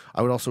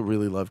 I would also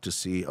really love to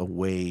see a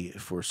way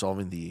for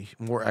solving the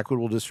more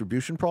equitable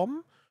distribution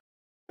problem.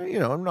 You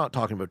know, I'm not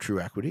talking about true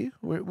equity.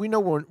 We know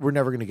we're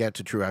never going to get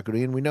to true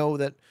equity, and we know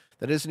that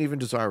that isn't even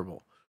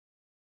desirable.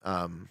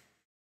 All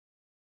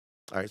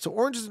right, so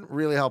orange isn't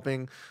really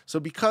helping. So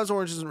because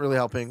orange isn't really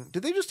helping,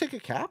 did they just take a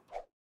cap?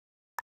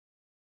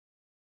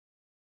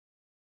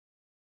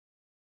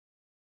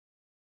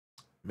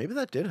 Maybe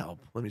that did help.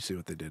 Let me see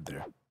what they did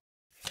there.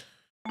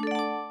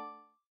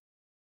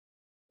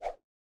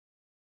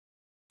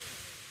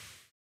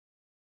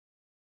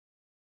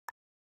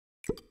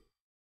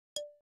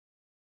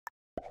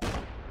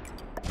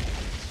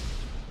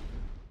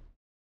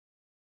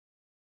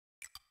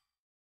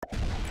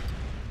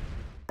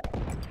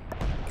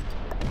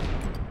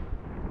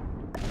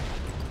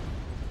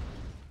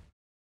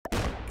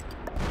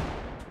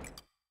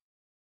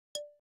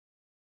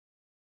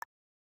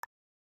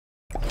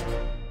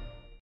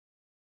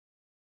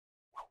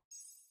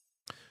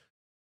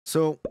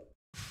 So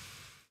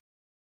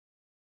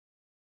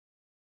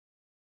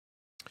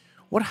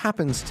what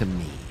happens to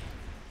me?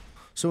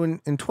 So in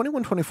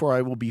 2124,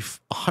 I will be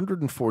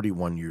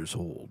 141 years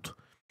old.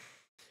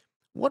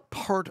 What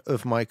part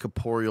of my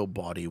corporeal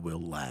body will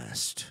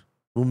last?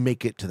 Will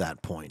make it to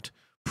that point?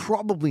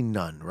 Probably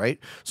none, right?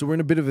 So we're in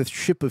a bit of a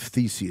ship of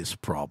Theseus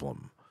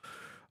problem.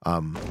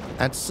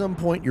 At some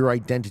point, your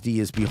identity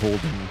is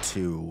beholden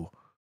to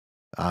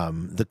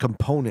the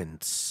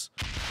components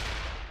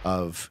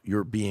of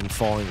your being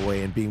falling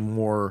away and being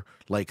more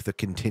like the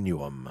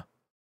continuum,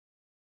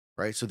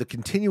 right? So the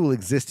continual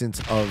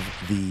existence of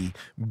the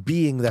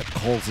being that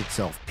calls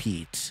itself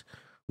Pete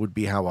would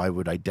be how I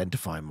would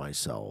identify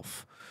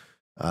myself.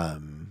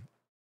 And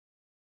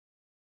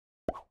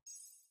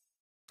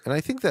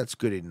I think that's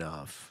good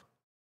enough.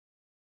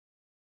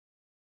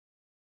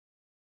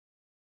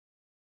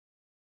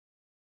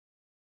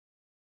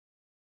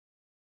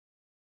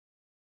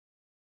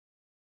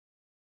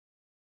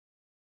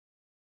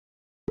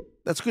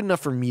 That's good enough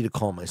for me to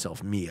call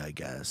myself me, I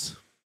guess.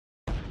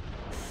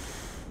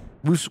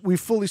 We've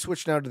fully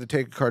switched now to the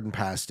take a card and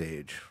pass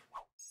stage.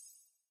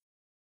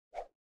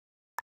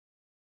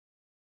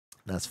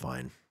 That's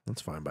fine.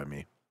 That's fine by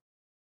me.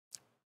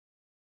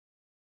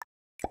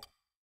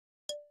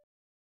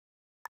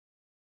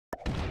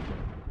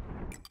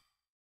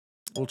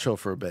 We'll chill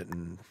for a bit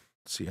and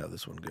see how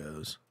this one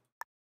goes.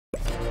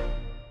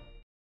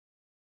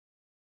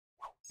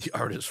 The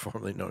artist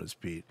formerly known as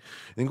Pete.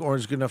 I think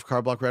orange is good enough to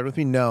card block red with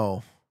me?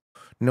 No.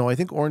 No, I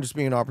think orange is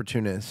being an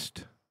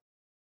opportunist.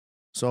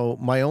 So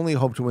my only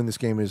hope to win this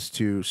game is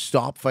to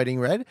stop fighting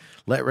red,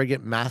 let red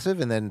get massive,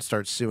 and then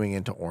start suing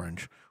into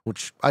orange,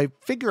 which I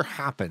figure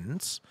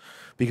happens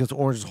because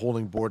orange is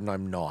holding board and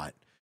I'm not.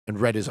 And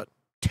red is a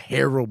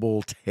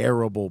terrible,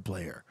 terrible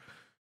player.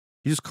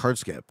 He just card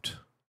skipped.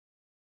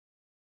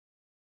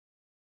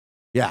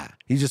 Yeah,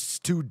 he's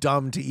just too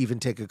dumb to even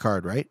take a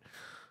card, right?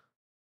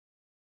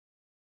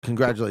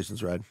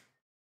 Congratulations, Red.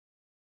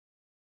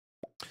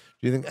 Do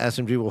you think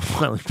SMG will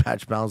finally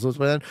patch balance lists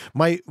by then?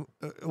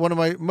 One of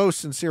my most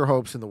sincere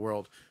hopes in the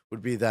world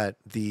would be that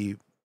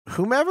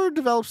whomever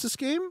develops this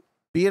game,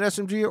 be it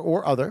SMG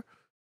or other,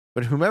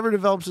 but whomever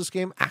develops this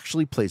game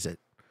actually plays it.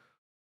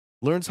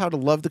 Learns how to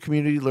love the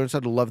community, learns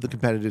how to love the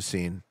competitive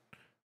scene.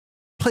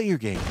 Play your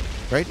game,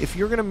 right? If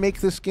you're going to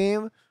make this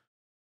game,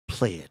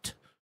 play it.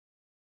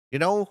 You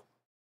know?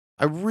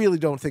 I really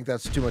don't think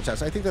that's too much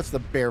ask. I think that's the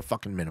bare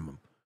fucking minimum.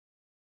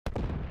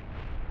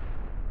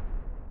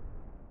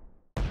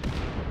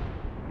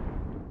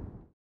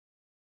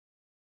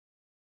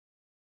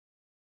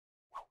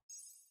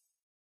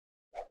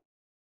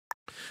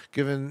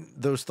 Given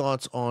those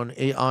thoughts on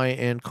AI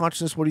and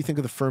consciousness, what do you think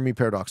of the Fermi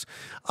paradox?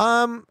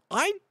 I'm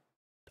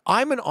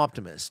an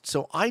optimist,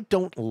 so I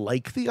don't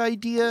like the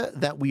idea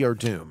that we are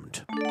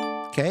doomed.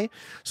 Okay?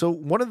 So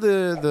one of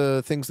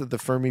the things that the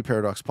Fermi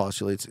paradox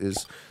postulates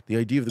is the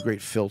idea of the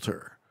great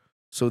filter.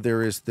 So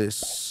there is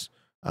this...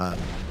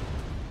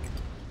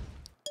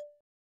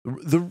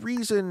 the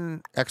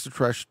reason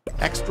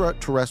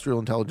extraterrestrial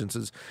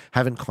intelligences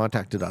haven't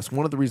contacted us,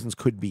 one of the reasons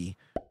could be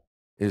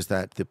is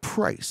that the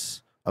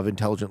price of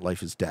intelligent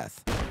life is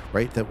death,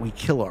 right? That we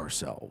kill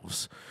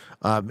ourselves.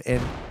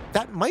 And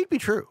that might be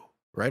true,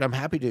 right? I'm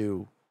happy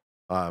to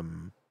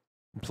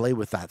play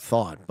with that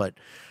thought. But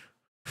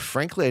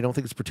frankly, I don't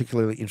think it's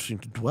particularly interesting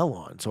to dwell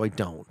on, so I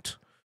don't.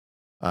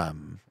 I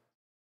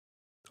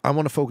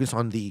want to focus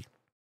on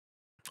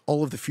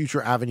all of the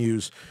future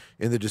avenues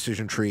in the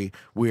decision tree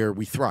where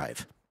we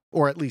thrive,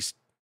 or at least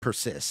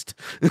persist.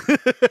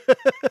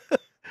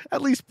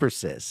 At least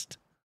persist.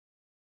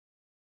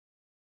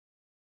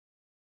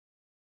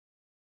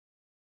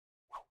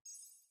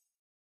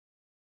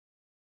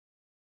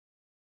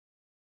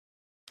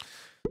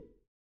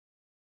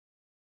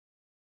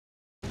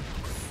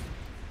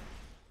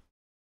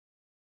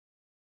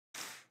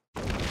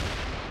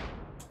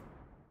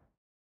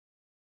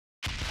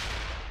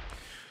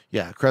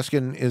 Yeah,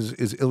 Kreskin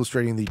is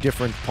illustrating the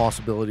different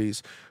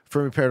possibilities.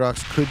 Fermi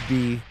paradox could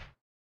be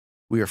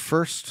we are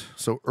first,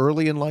 so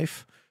early in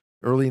life,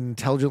 early in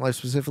intelligent life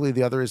specifically.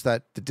 The other is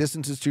that the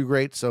distance is too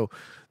great, so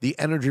the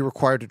energy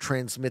required to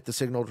transmit the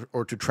signal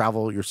or to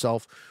travel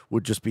yourself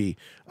would just be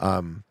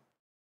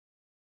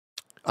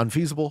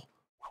unfeasible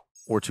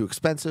or too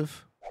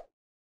expensive,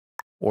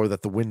 or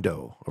that the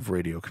window of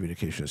radio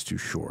communication is too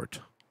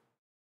short.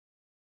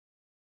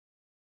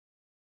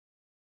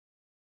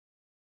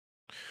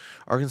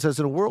 Arkin says,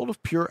 in a world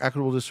of pure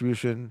equitable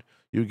distribution,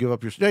 you would give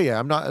up your... Yeah,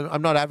 I'm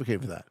not advocating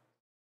for that.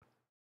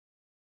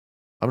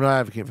 I'm not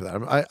advocating for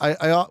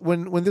that.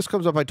 When this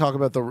comes up, I talk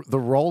about the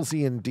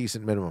Rawlsian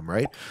decent minimum,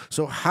 right?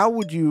 So how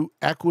would you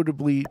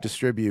equitably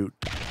distribute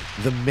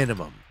the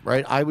minimum,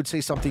 right? I would say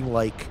something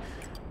like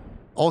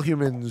all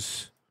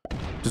humans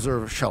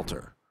deserve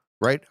shelter,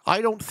 right?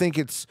 I don't think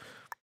it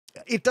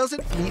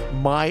doesn't meet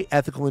my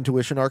ethical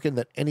intuition, Arkin,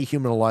 that any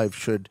human alive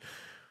should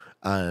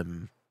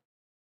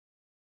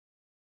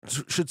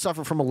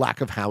suffer from a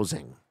lack of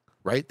housing,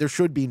 right? There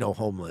should be no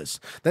homeless.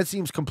 That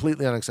seems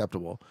completely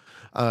unacceptable.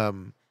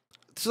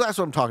 So that's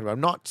what I'm talking about. I'm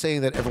not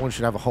saying that everyone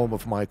should have a home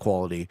of my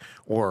quality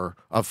or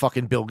of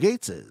fucking Bill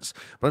Gates's,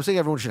 but I'm saying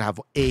everyone should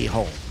have a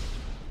home,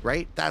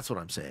 right? That's what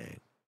I'm saying.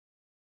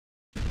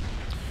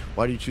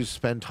 Why do you choose to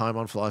spend time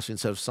on philosophy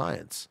instead of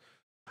science?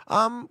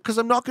 Because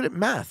I'm not good at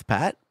math,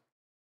 Pat.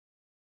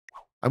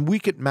 I'm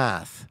weak at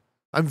math.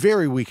 I'm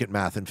very weak at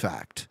math, in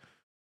fact.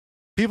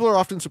 People are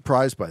often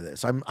surprised by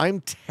this.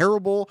 I'm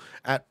terrible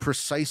at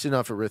precise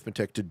enough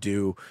arithmetic to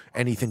do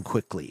anything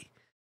quickly.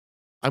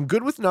 I'm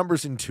good with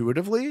numbers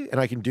intuitively, and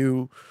I can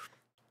do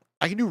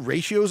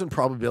ratios and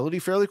probability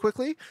fairly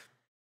quickly,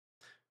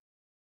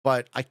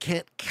 but I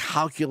can't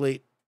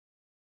calculate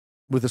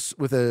with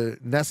a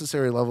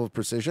necessary level of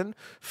precision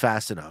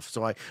fast enough.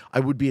 So I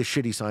would be a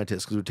shitty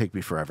scientist because it would take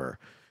me forever.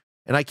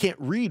 And I can't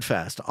read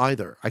fast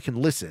either. I can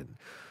listen.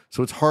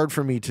 So it's hard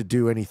for me to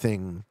do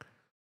anything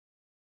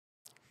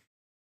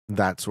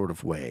that sort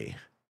of way.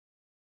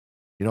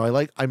 You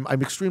know,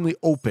 I'm extremely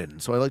open,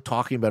 so I like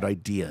talking about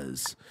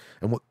ideas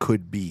and what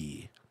could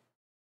be.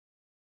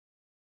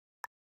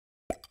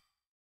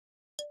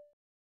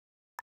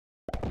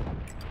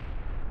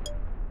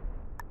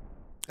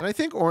 And I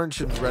think orange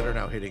and red are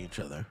now hitting each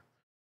other.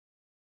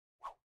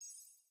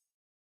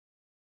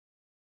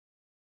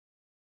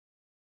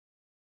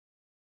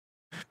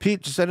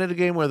 Pete just ended a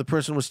game where the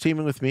person was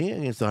teaming with me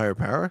against the higher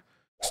power.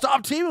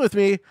 Stop teaming with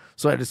me!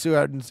 So I had to sue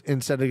out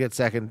instead to get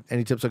second.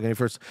 Any tips on getting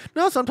first?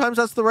 No, sometimes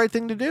that's the right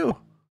thing to do.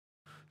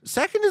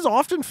 Second is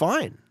often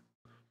fine.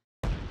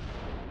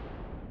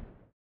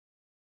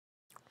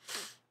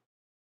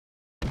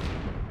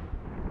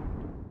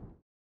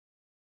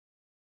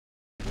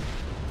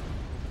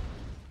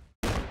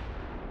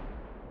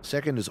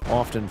 Second is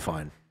often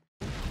fine.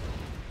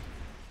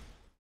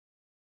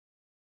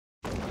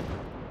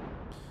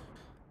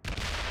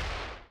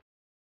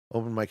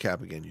 Open my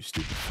cap again, you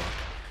stupid fuck.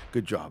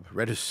 Good job.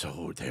 Red is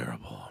so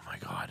terrible. Oh my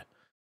god.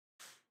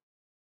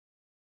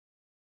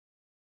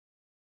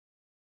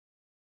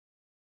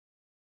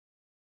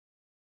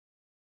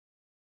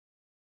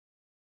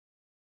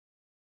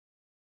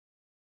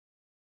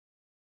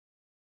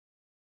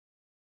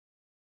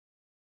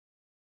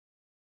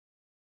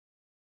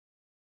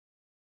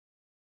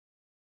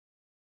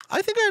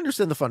 I think I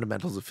understand the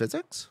fundamentals of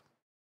physics.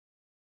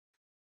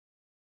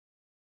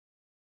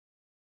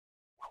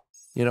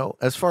 You know,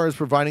 as far as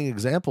providing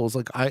examples,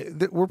 like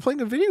we're playing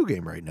a video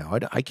game right now.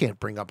 I can't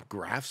bring up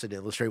graphs and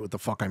illustrate what the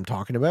fuck I'm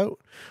talking about.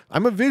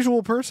 I'm a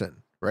visual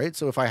person, right?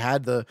 So if I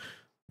had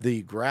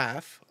the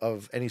graph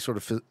of any sort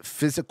of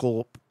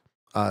physical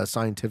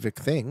scientific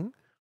thing,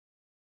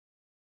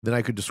 then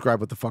I could describe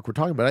what the fuck we're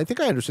talking about. I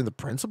think I understand the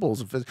principles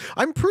of physics.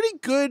 I'm pretty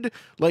good,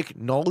 like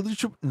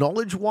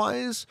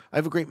knowledge-wise. I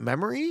have a great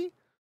memory,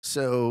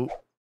 so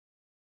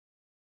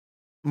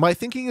my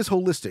thinking is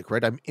holistic,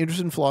 right? I'm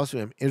interested in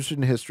philosophy. I'm interested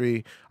in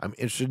history. I'm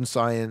interested in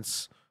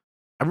science.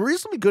 I'm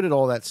reasonably good at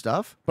all that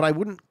stuff, but I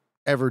wouldn't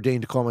ever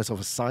deign to call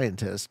myself a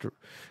scientist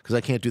because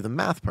I can't do the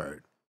math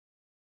part.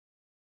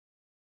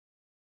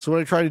 So what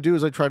I try to do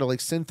is I try to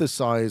like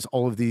synthesize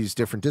all of these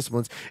different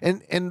disciplines,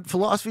 and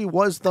philosophy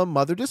was the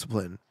mother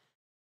discipline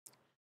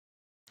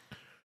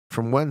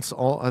from whence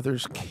all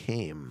others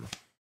came.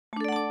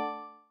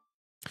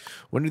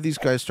 When did these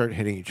guys start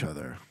hitting each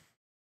other?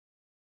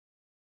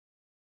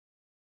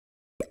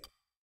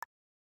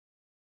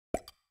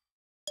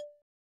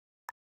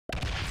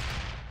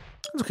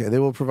 That's okay. They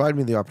will provide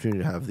me the opportunity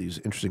to have these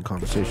interesting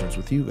conversations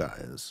with you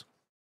guys.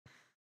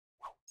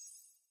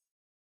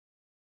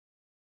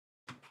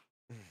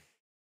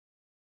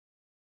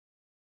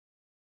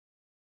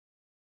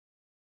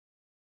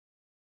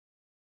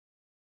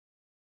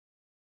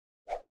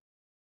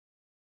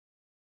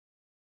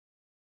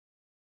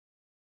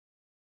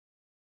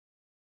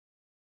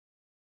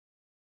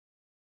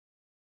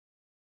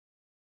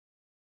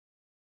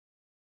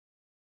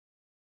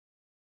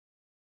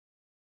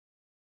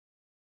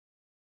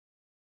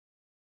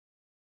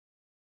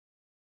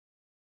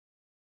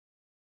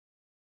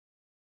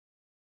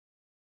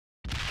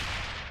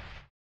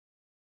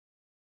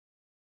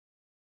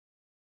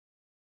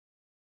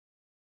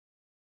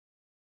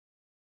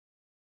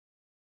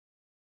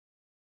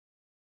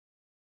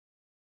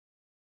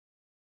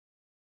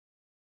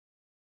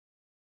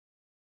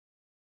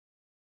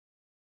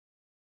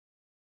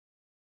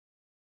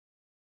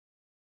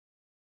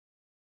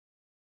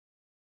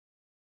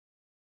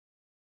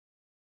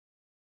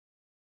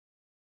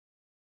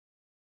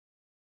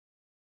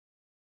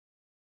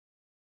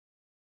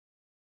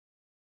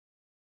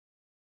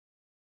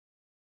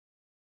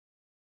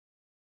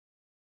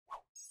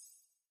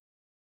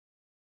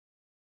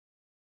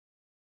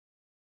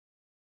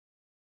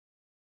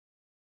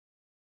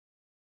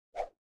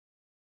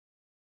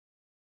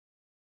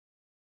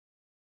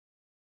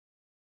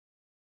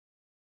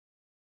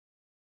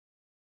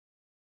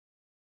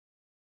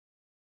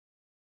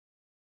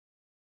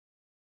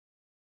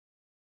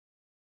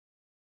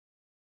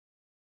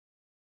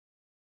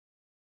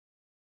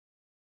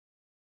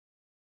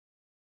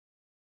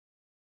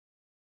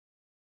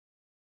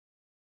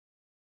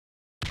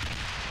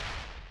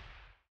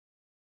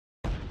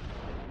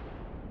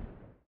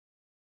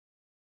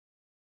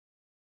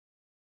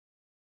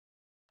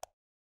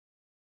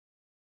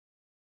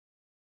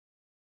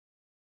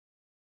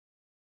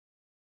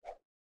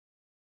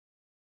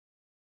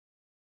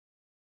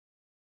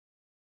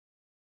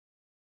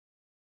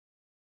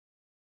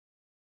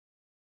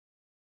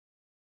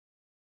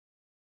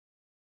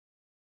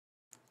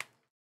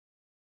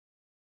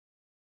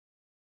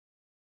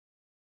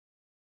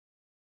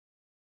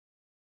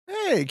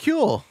 Hey,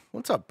 Kuhl.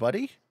 What's up,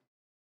 buddy?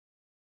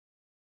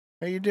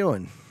 How you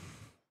doing?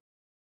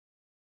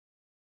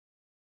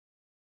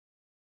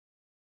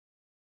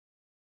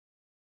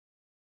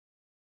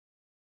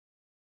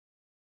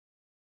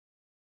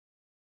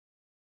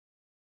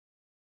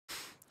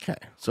 Okay,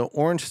 so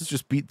orange has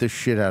just beat the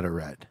shit out of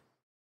red.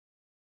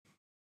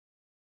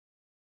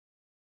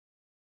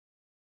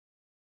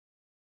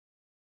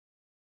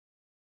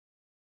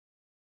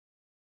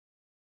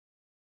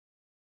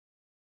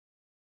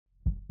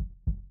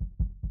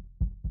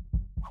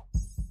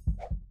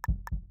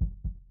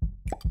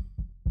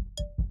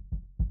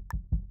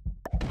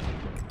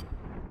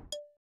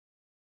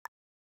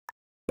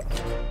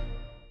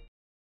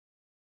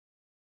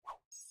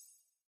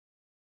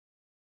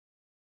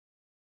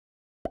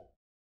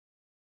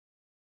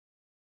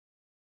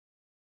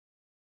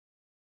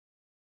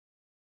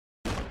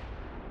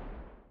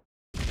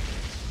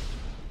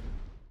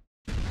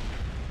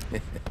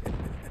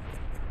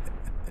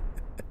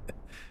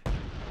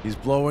 He's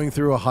blowing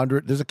through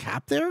 100. There's a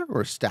cap there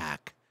or a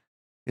stack?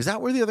 Is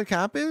that where the other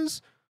cap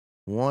is?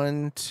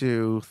 1,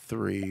 2,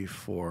 3,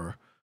 4,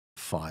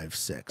 5,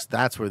 6.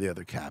 That's where the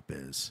other cap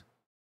is.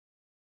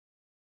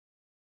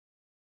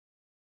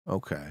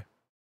 Okay.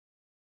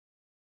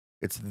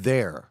 It's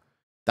there.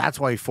 That's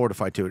why he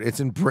fortified to it. It's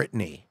in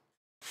Brittany.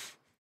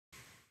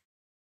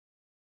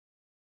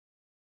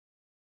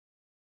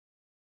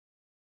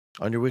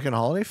 On your weekend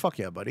holiday? Fuck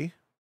yeah, buddy.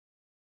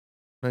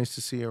 Nice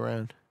to see you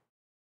around.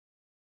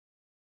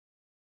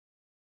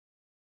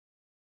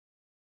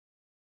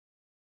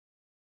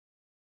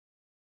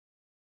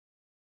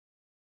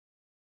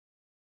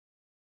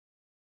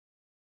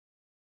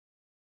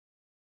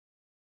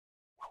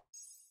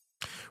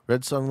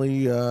 Red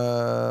suddenly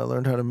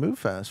learned how to move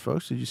fast,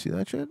 folks. Did you see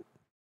that shit?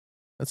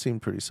 That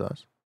seemed pretty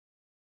sus.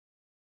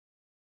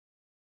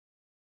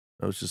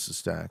 That was just a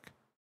stack.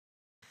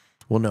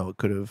 Well, no, it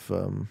could have...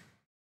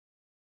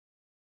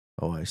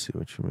 Oh, I see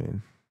what you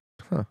mean.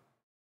 Huh.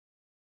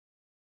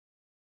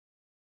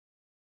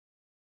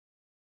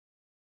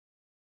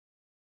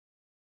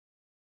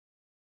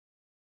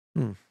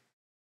 Hmm.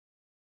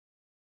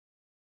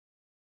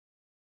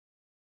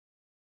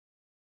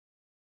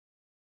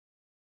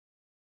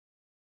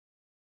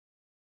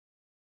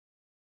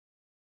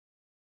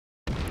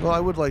 Well, I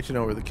would like to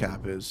know where the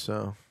cap is,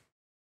 so...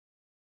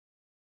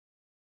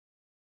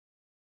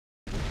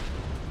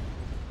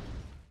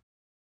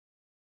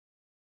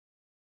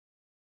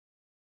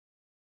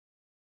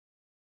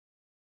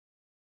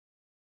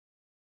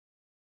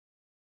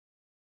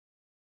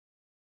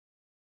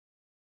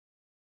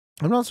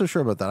 I'm not so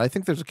sure about that. I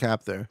think there's a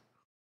cap there.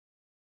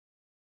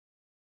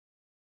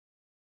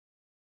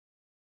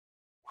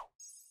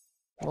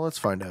 Well, let's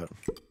find out.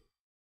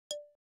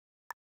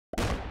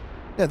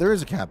 Yeah, there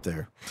is a cap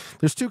there.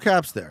 There's 2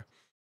 caps there.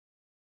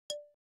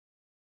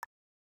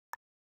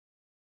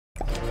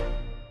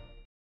 There's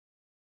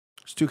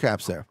 2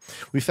 caps there.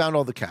 We found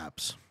all the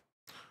caps.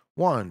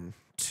 1,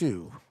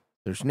 2.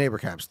 There's neighbor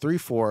caps 3,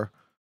 4,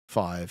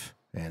 5,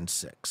 and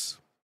 6.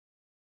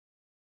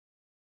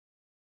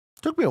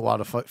 Took me a while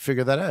to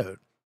figure that out.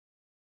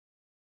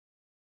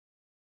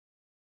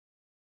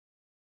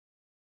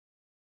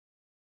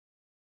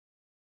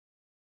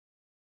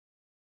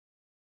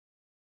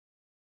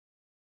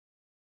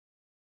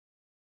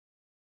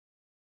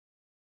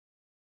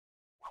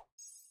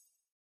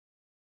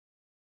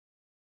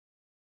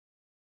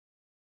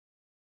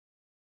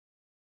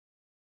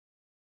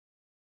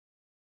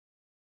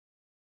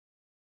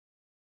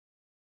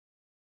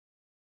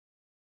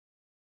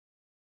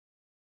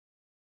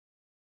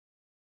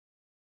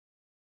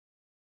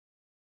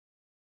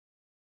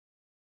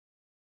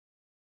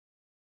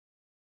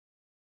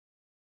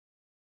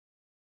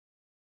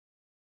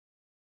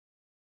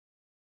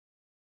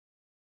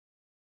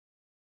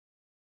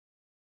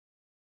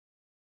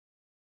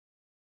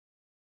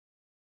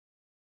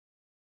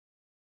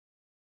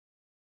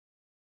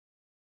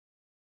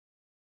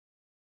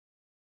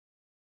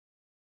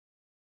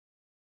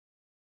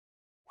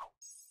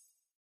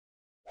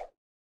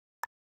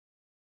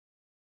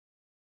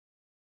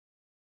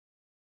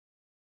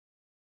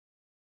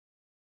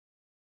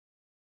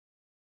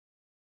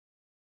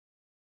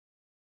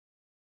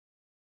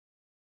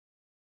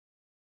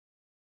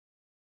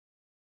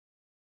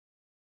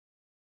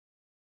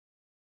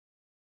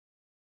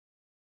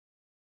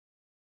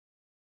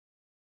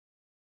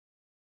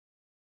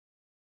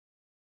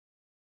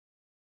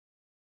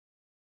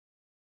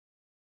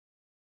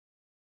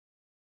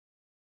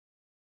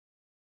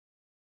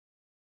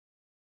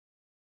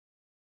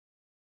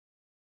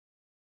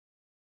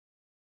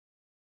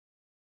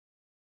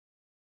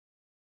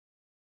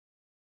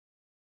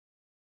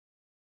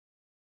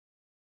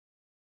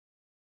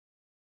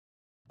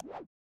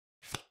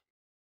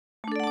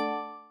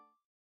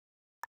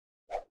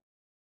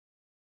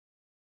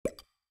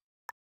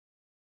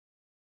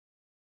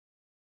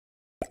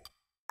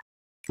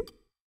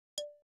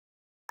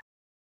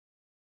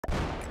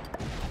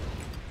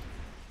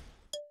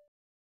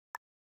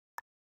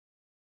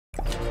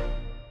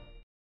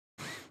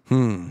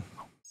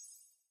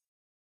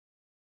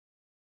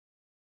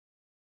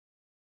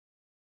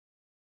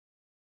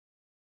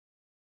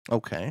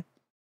 Okay.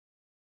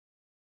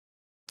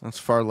 That's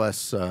far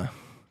less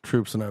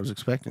troops than I was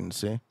expecting to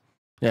see.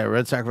 Yeah,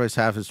 red sacrificed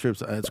half his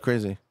troops. That's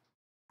crazy.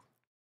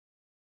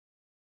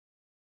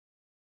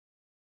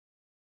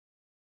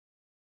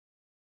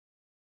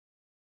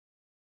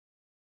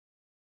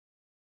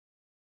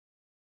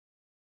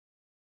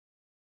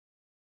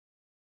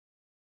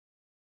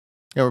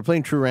 Yeah, we're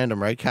playing true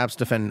random, right? Caps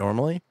defend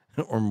normally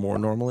or more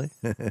normally.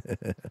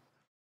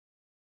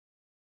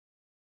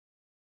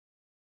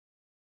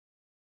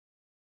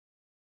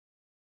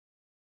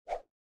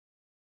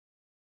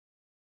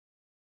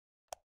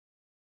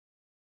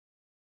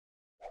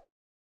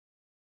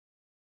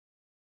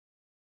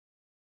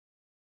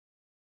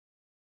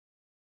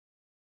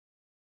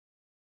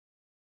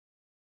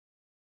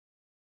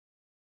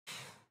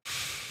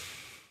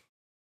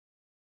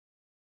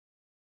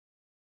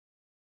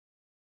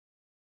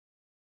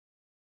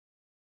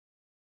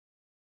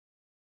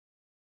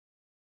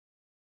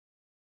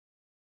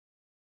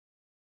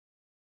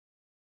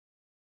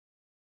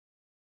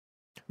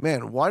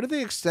 Man, why do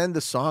they extend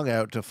the song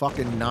out to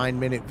fucking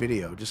 9-minute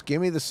video? Just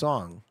give me the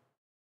song.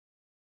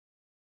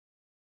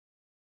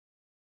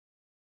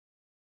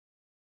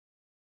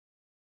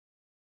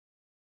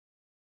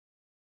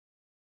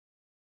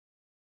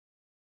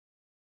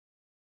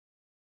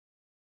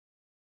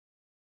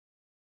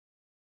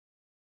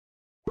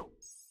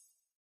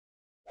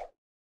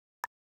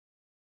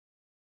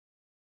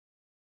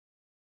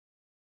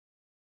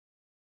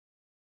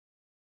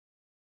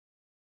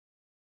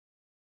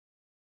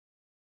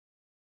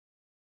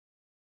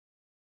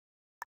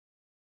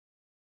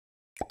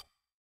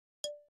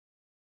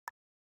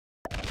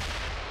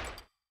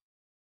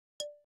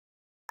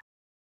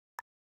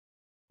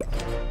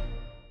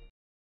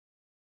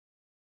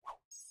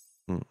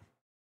 Hmm.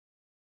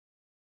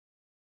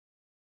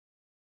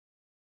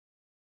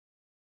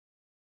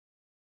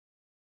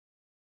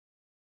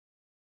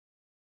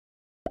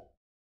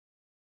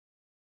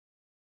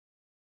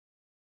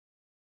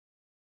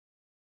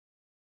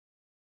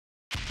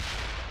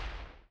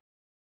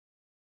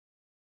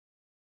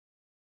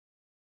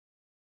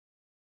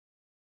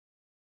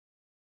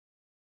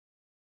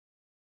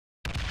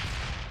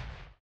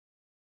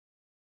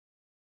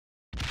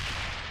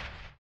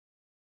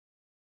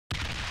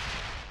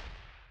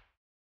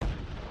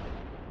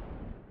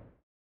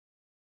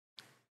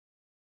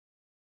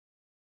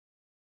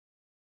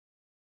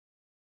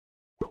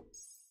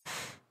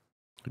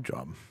 Good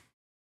job.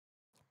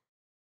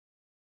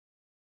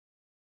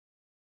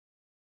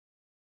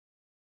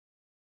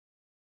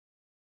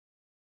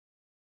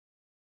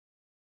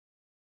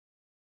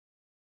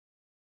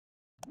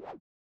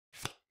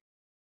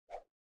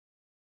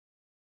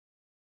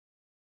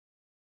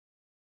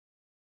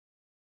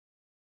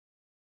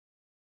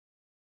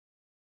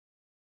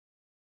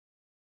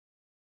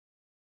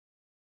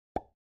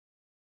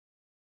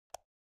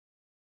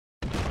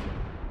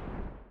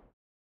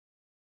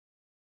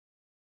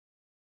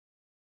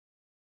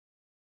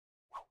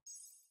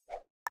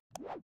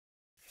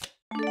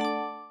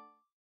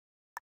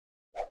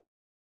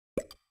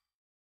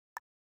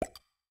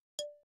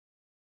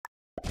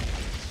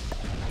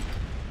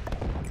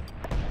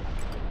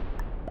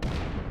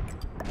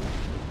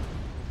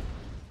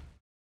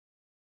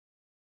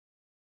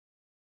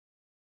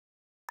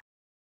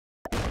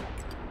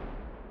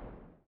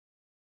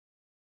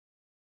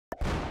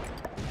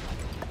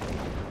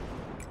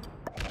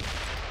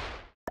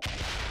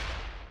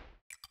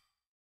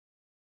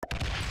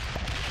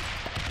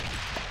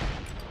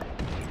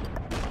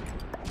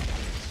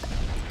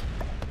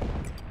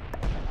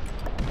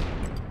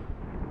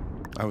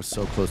 I was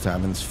so close to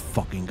having this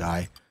fucking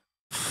guy.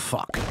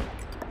 Fuck.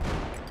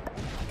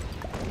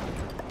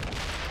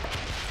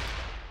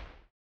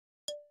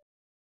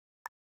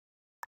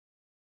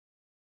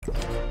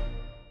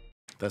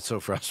 That's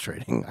so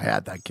frustrating. I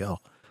had that kill.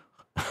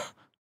 I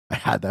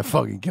had that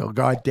fucking kill.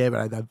 God damn it,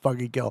 I had that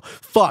fucking kill.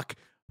 Fuck.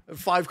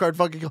 5-card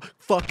fucking kill.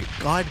 Fuck.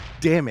 God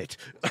damn it.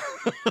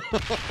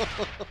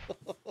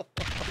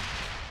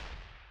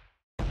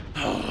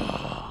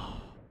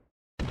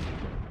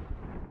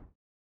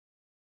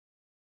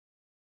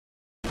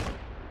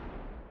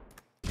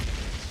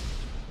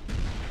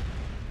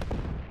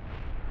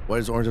 Why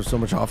does Orange have so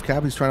much off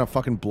cap? He's trying to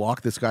fucking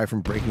block this guy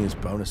from breaking his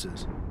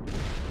bonuses.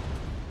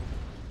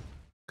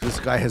 This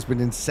guy has been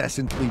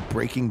incessantly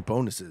breaking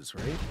bonuses,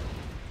 right?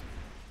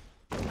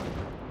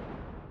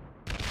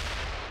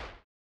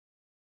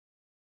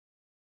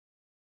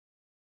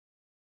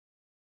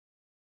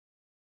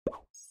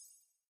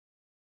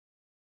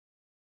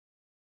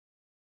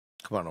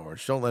 Come on,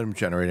 Orange. Don't let him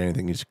generate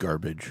anything. He's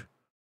garbage.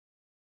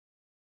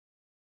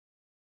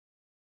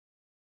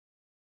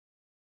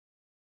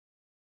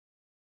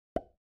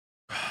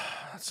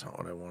 That's not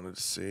what I wanted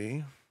to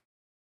see.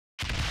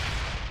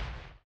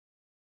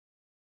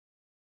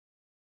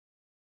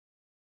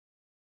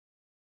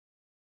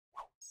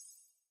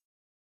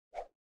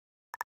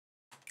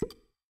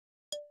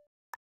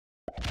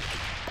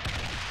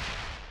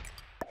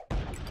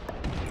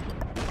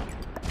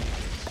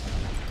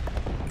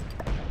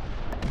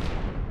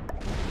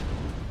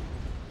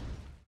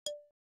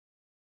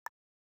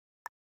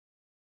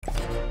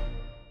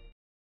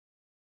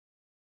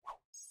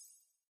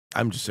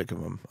 I'm just sick of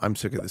him. I'm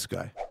sick of this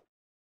guy.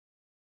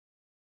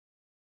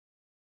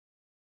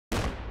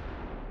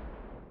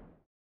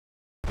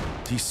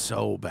 He's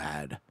so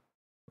bad.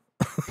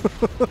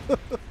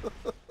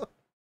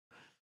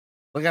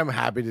 Like, I'm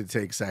happy to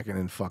take second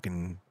and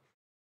fucking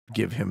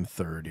give him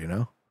third, you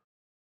know?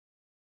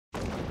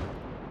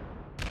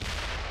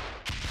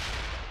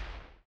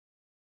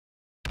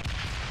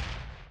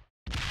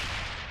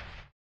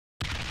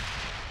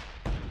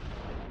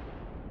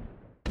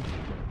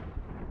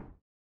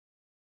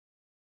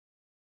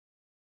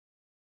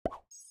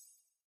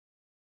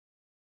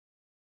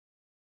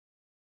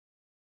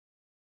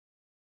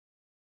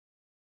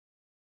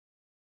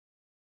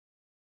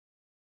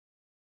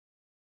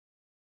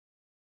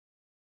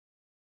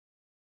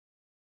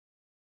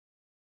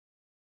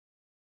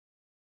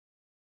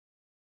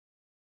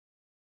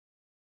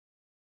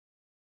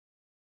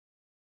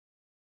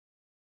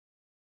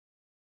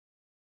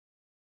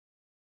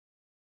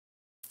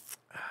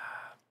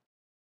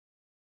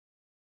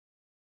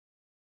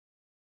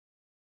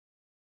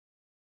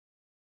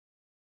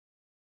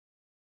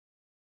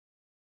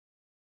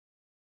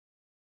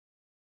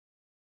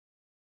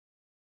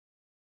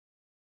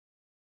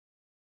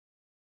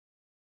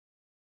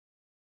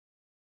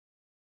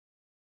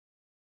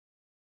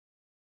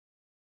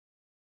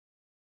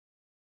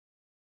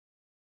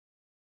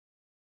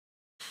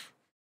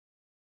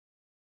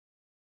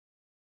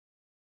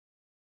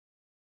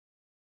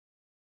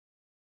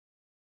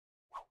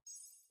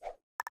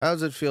 How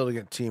does it feel to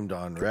get teamed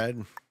on,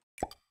 Red?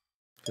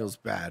 Feels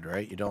bad,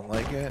 right? You don't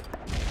like it?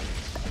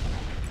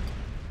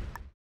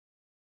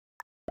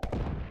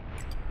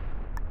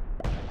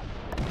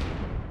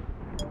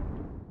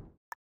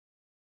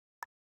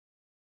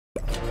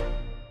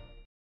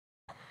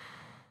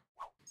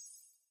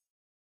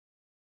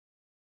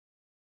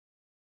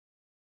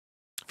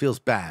 Feels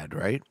bad,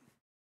 right?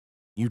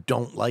 You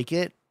don't like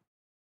it?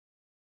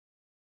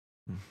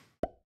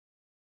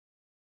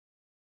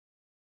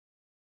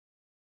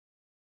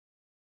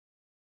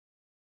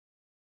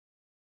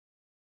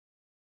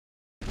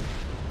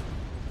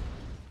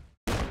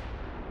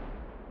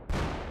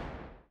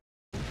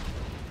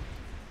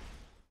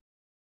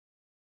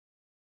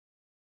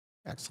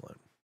 Excellent.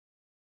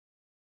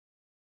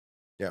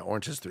 Yeah,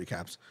 orange has 3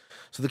 caps.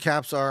 So the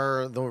caps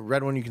are the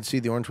red one you can see,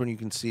 the orange one you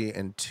can see,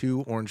 and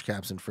 2 orange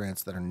caps in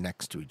France that are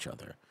next to each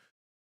other.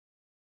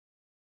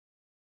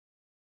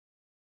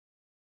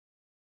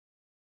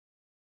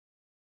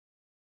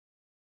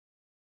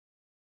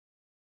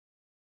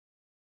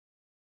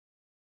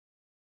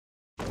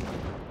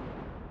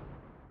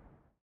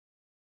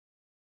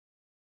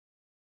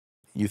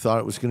 You thought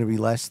it was going to be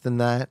less than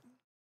that?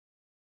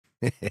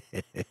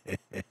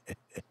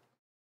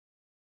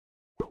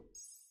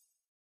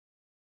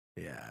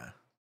 Yeah.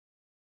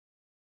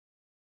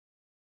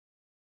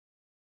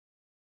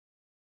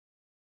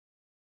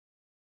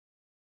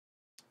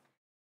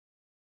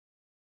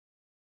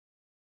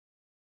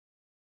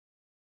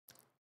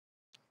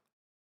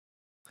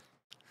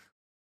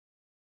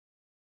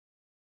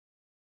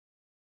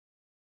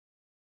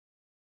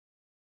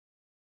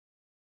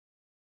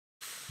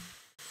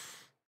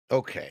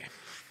 Okay.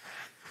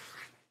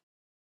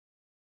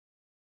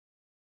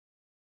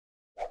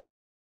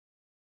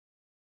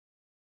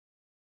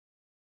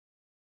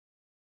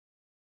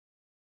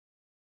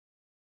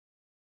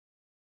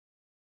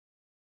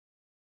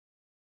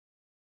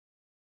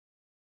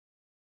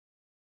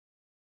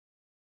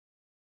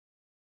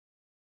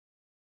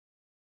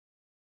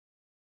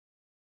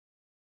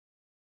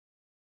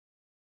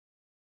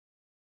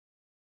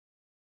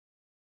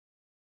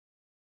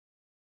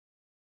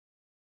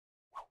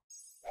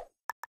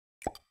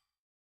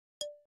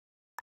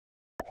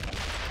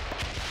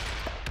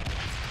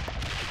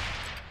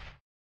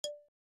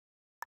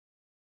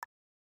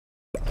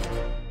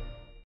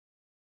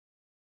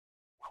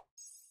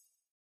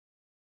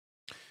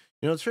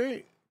 You know,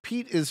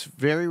 Pete is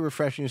very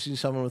refreshing to see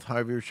someone with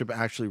high viewership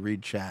actually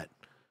read chat.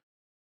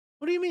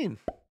 What do you mean?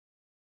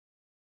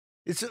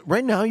 It's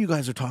right now you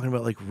guys are talking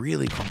about like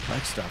really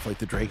complex stuff like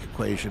the Drake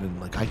equation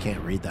and like I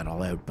can't read that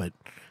all out, but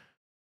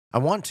I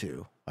want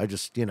to. I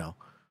just,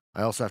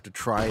 I also have to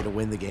try to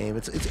win the game.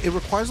 It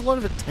requires a lot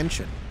of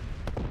attention.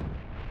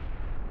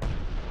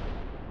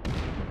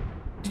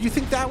 Did you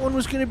think that one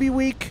was going to be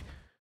weak?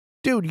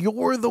 Dude,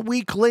 you're the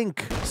weak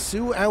link.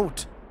 Sue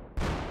out.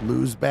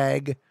 Lose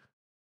bag.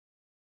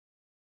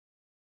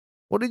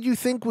 What did you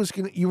think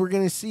you were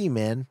going to see,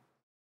 man?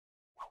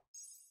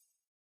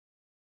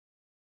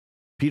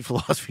 Pete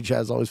Philosophy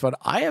Chat is always fun.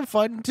 I have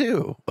fun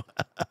too.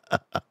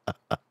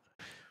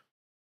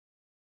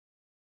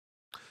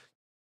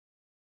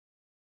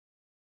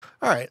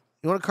 All right.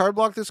 You want to card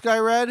block this guy,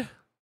 Red?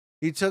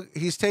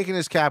 He's taking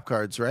his cap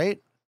cards,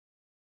 right?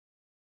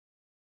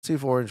 See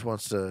if Orange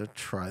wants to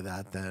try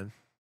that then.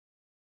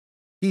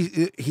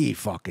 He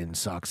fucking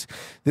sucks.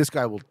 This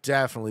guy will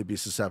definitely be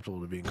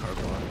susceptible to being card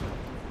blocked.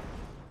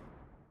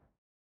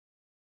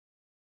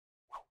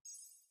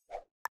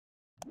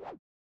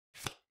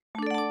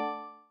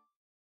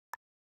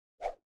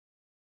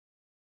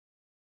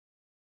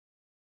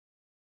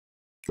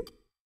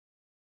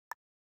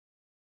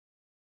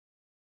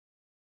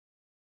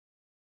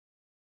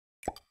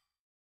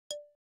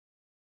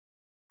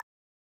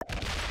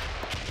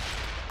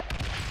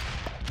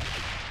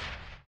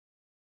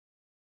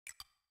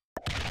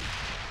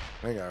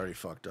 I think I already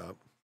fucked up.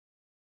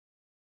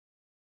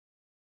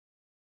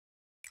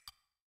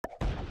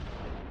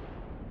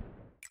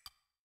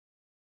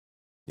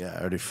 Yeah, I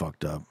already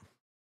fucked up.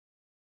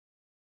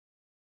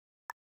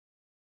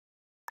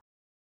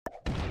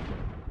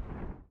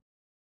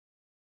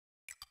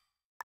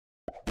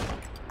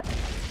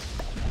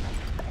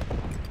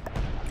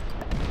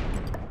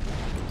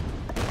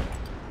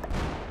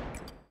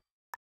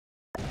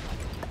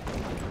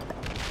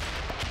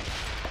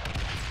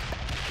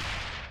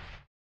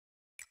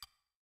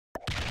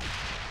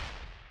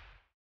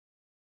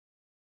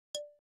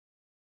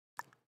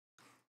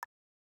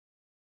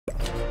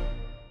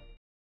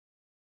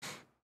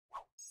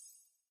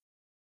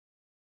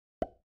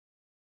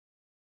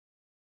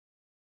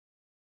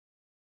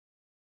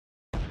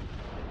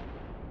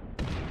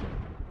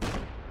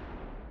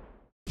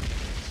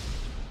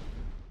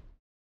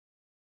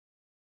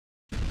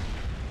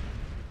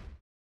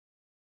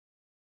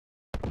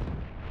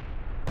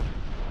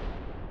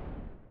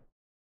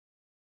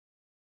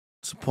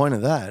 What's the point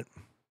of that?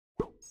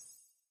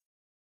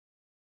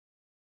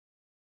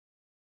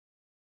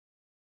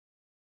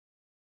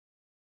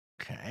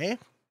 Okay.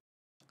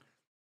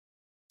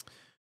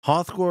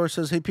 Hothgore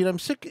says, "Hey Pete, I'm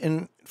sick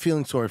and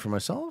feeling sorry for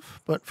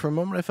myself, but for a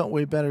moment I felt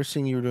way better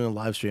seeing you were doing a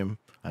live stream.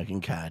 I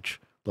can catch.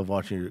 Love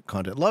watching your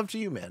content. Love to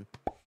you, man.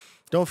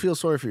 Don't feel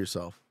sorry for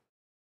yourself.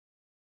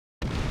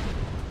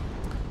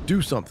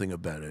 Do something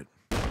about it.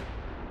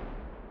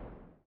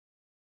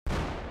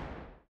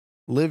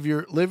 Live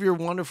your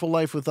wonderful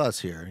life with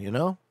us here, you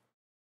know?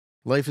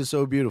 Life is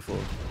so beautiful.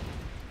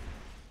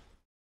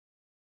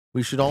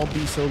 We should all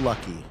be so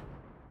lucky."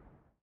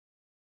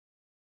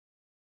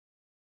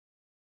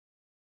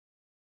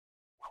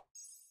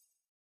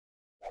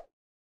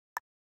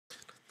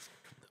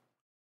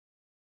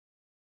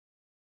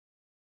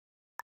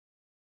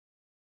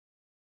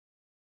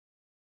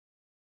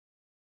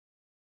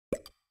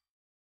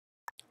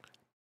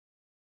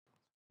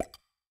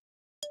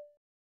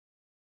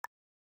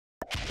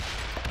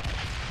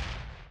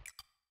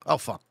 Oh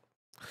fuck.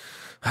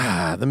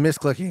 The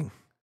misclicking.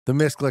 The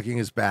misclicking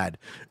is bad.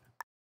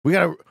 We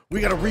gotta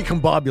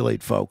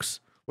recombobulate,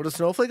 folks. What are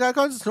snowflake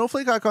icons?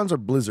 Snowflake icons are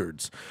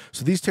blizzards.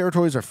 So these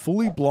territories are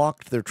fully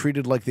blocked. They're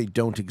treated like they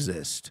don't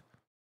exist.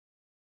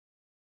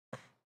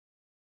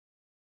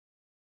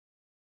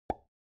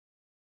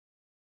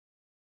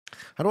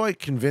 How do I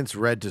convince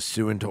Red to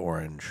sue into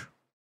Orange?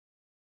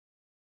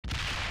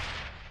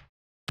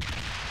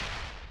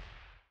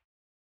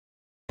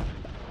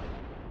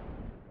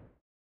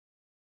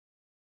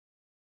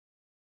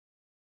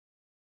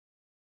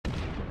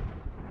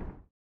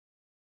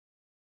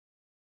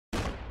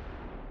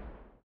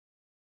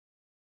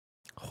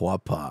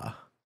 Huapa.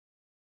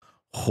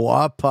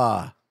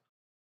 Huapa.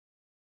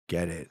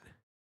 Get it.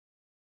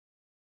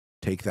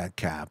 Take that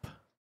cap.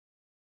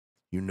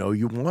 You know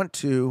you want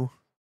to.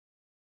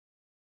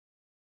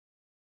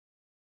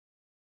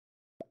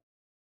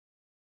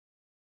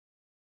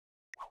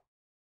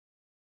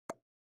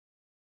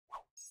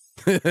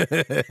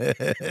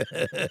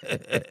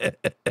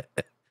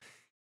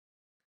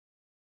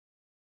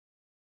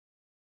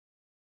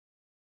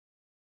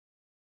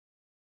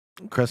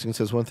 Cressing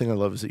says, one thing I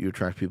love is that you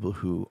attract people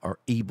who are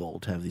able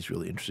to have these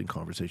really interesting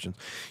conversations.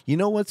 You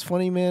know what's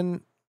funny,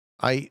 man?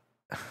 I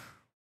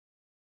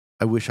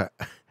wish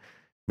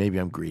maybe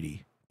I'm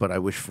greedy, but I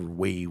wish for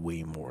way,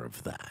 way more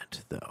of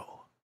that,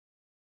 though.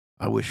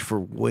 I wish for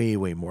way,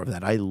 way more of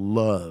that. I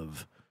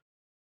love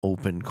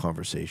open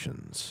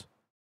conversations.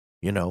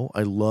 You know,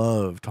 I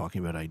love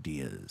talking about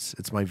ideas.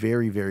 It's my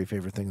very, very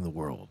favorite thing in the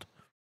world.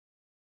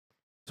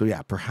 So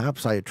yeah,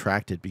 perhaps I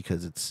attract it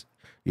because it's,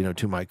 you know,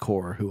 to my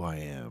core who I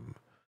am.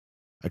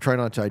 I try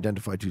not to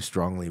identify too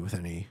strongly with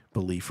any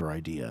belief or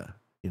idea.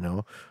 You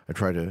know, I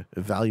try to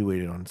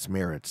evaluate it on its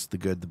merits, the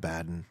good, the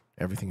bad, and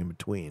everything in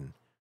between.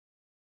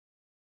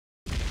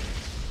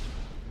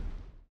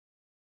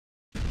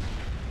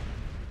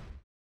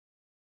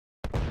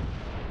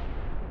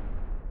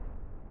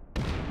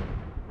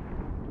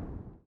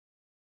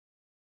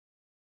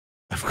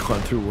 I've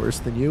gone through worse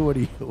than you.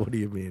 What do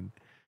you mean?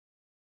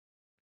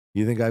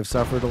 You think I've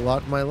suffered a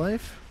lot in my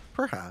life?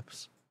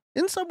 Perhaps.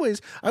 In some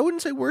ways, I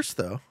wouldn't say worse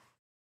though.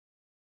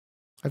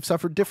 I've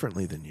suffered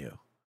differently than you.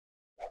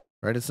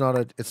 Right? It's not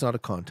a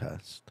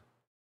contest.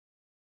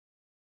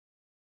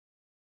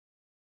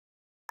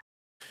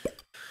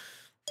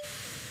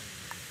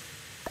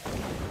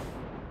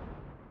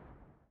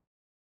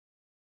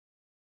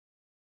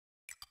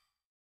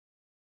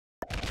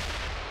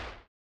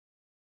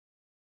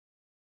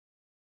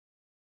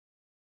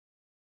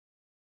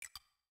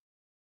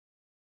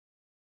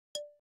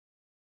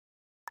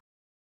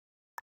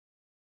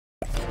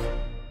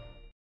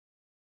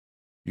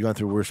 You gone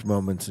through worse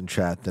moments in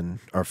chat than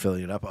our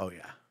affiliate up? Oh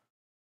yeah.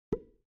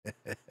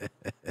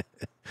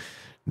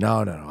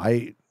 No.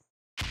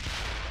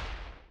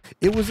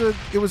 It was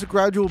a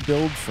gradual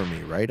build for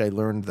me, right? I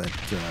learned that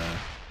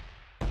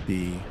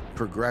the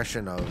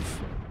progression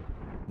of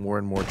more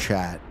and more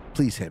chat.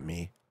 Please hit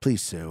me.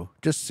 Please sue.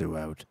 Just sue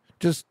out.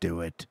 Just do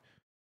it.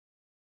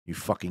 You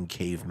fucking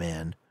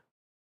caveman.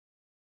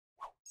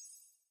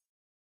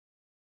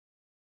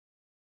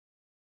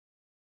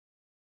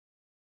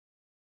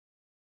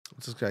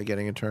 What's this guy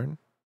getting a turn?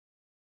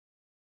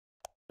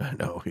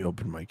 No, he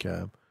opened my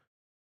cab.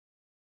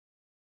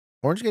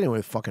 Orange getting away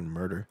with fucking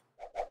murder.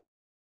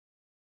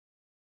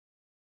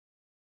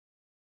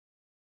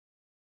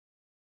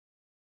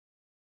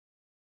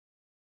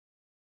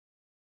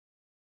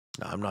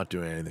 No, I'm not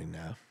doing anything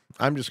now.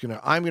 I'm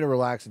gonna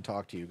relax and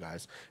talk to you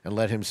guys and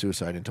let him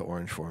suicide into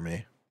orange for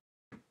me.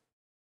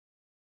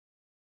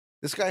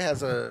 This guy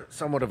has a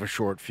somewhat of a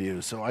short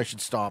fuse, so I should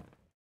stop.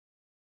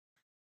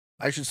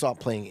 I should stop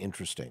playing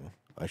interesting.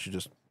 I should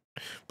just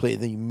play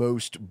the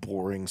most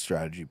boring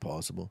strategy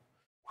possible.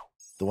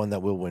 The one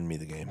that will win me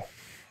the game.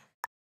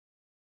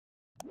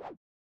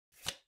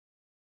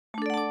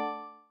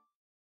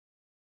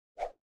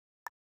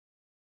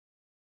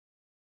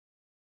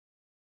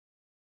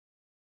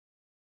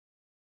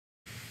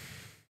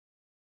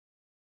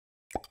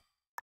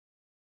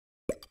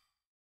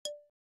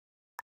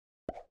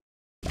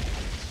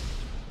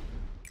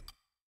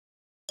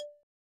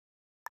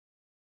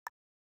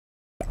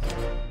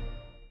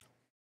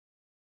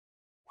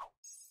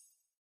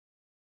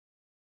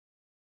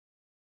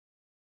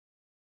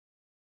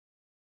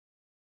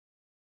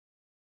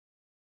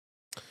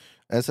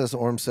 SS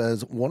Orm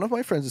says, one of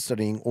my friends is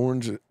studying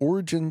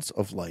origins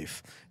of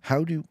life.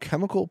 How do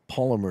chemical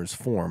polymers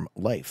form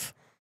life?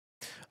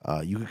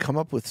 You could come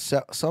up with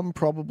some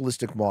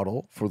probabilistic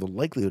model for the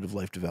likelihood of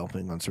life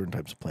developing on certain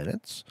types of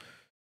planets.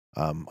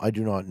 I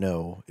do not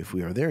know if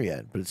we are there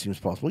yet, but it seems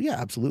possible. Yeah,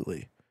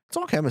 absolutely. It's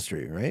all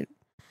chemistry, right?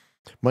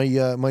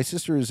 My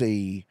sister is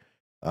a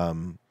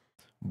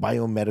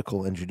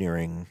biomedical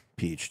engineering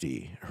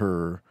PhD.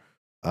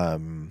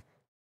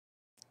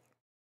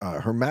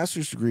 Her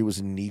master's degree was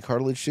in knee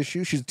cartilage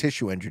tissue. She's a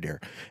tissue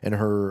engineer, and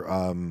her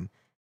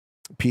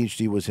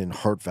PhD was in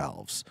heart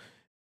valves.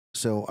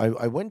 So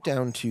I went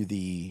down to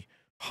the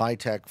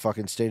high-tech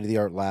fucking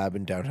state-of-the-art lab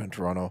in downtown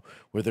Toronto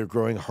where they're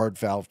growing heart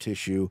valve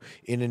tissue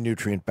in a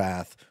nutrient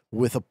bath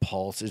with a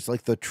pulse. It's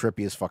like the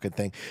trippiest fucking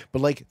thing.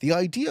 But like the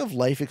idea of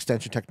life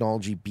extension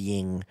technology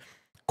being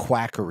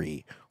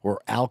quackery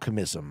or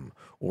alchemism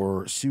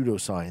or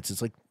pseudoscience,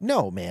 it's like,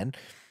 no, man.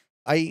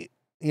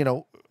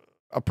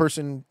 A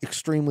person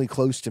extremely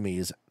close to me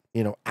is,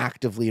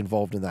 actively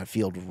involved in that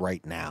field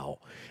right now.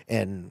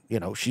 And,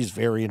 she's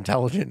very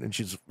intelligent and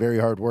she's very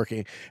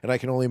hardworking. And I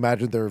can only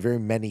imagine there are very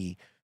many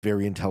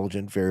very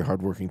intelligent, very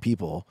hardworking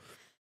people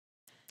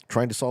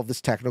trying to solve this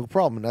technical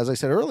problem. And as I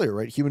said earlier,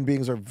 right, human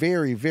beings are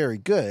very, very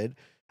good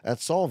at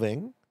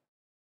solving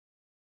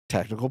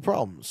technical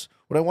problems.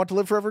 Would I want to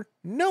live forever?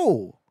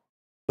 No.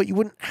 But you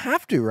wouldn't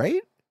have to,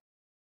 right?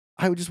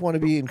 I would just want to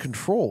be in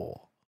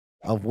control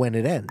of when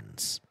it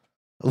ends.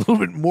 A little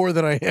bit more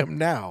than I am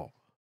now.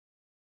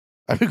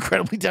 I'm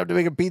incredibly tempted to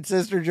make a Pete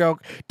Sister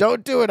joke.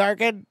 Don't do it,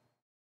 Arkin.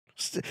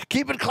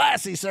 Keep it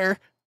classy, sir.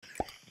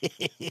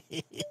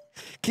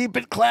 Keep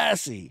it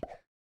classy.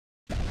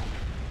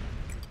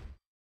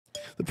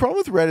 The The problem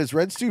with Red is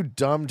Red's too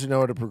dumb to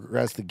know how to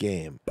progress the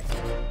game.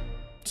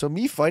 So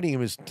me fighting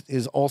him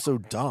is also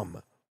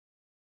dumb.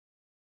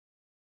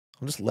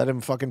 I'll just let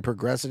him fucking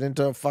progress it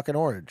into a fucking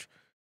orange.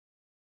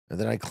 And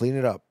then I clean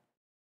it up.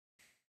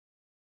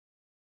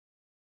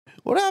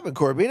 What happened,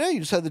 Corbina?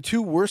 You just had the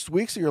 2 worst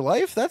weeks of your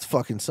life? That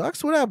fucking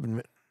sucks. What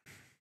happened?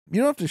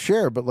 You don't have to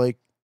share, but, like,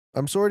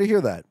 I'm sorry to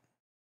hear that.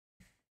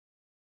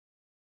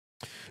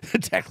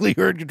 Technically,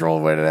 you're in control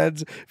of when it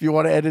ends. If you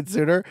want to end it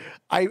sooner.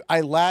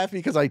 I laugh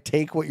because I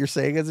take what you're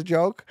saying as a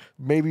joke.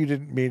 Maybe you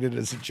didn't mean it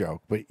as a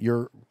joke, but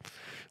you're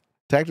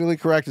technically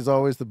correct is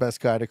always the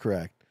best kind of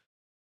correct.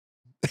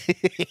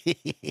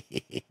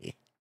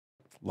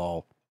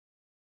 Lol.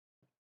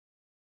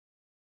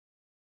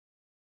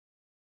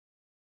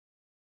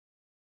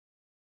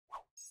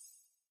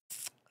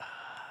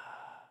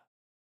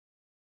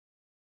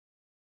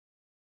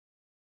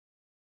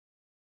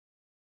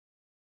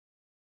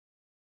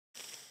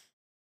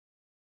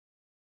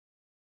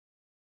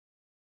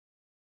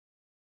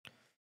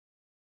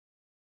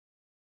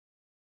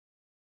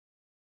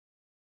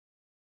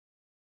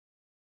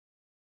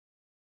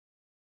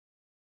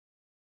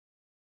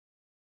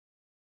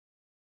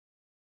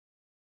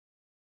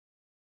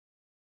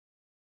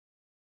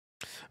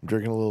 I'm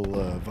drinking a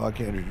little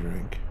vodka energy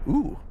drink.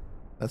 Ooh,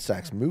 that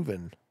stack's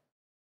moving.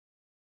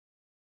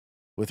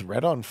 With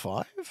red on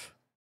 5?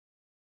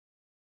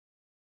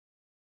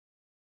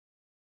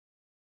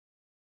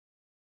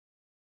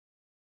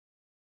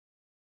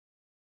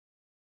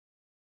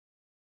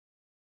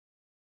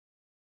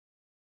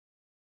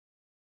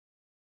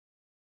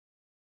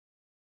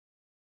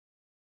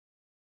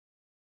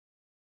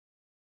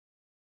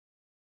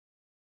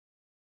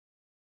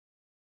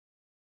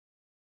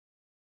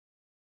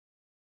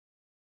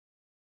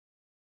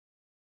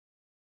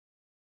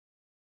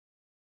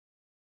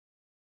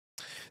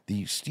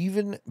 The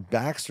Stephen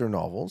Baxter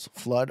novels,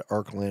 Flood,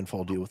 Arc,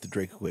 Landfall, deal with the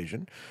Drake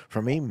equation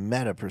from a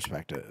meta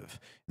perspective.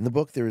 In the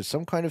book, there is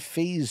some kind of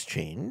phase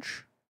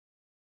change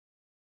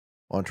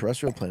on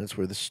terrestrial planets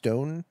where the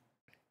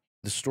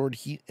stored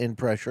heat and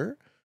pressure,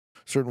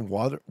 certain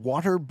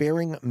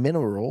water-bearing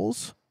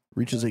minerals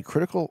reaches a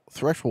critical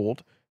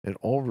threshold and it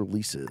all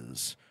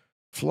releases,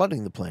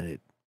 flooding the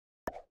planet.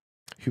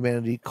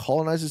 Humanity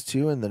colonizes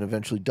 2 and then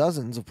eventually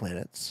dozens of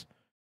planets,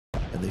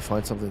 and they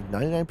find something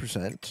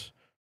 99%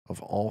 of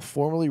all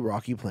formerly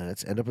rocky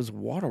planets end up as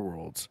water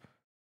worlds.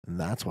 And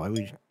that's why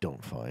we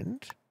don't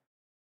find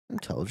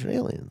intelligent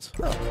aliens.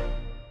 Huh.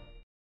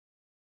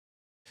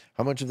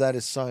 How much of that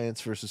is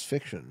science versus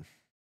fiction?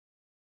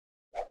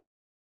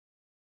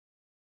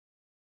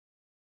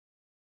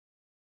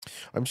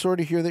 I'm sorry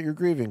to hear that you're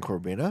grieving,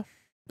 Corbina.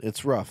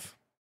 It's rough.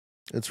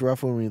 It's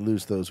rough when we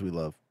lose those we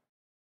love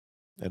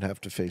and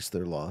have to face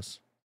their loss.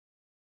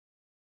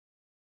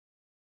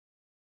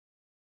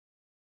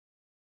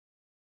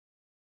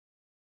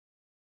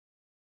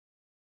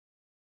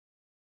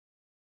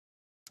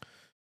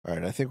 All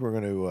right, I think we're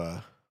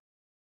going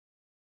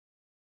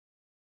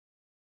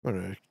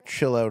to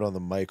chill out on the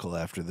Michael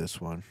after this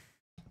one.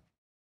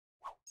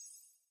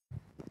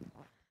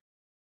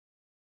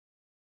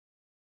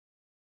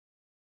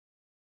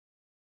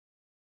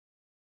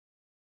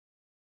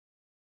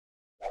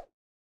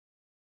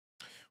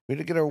 We had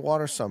to get our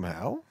water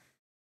somehow.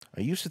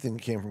 I used to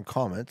think it came from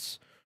comets.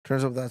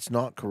 Turns out that's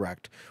not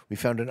correct. We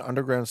found an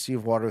underground sea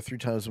of water, 3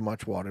 times as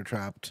much water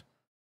trapped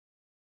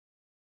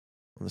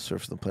on the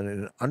surface of the planet,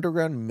 an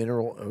underground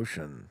mineral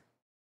ocean.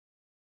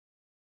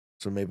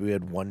 So maybe we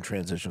had one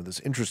transition of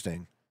this.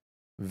 Interesting.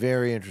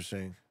 Very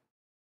interesting.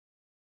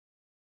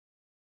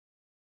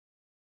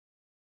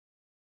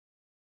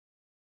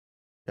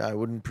 Yeah, I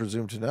wouldn't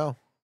presume to know.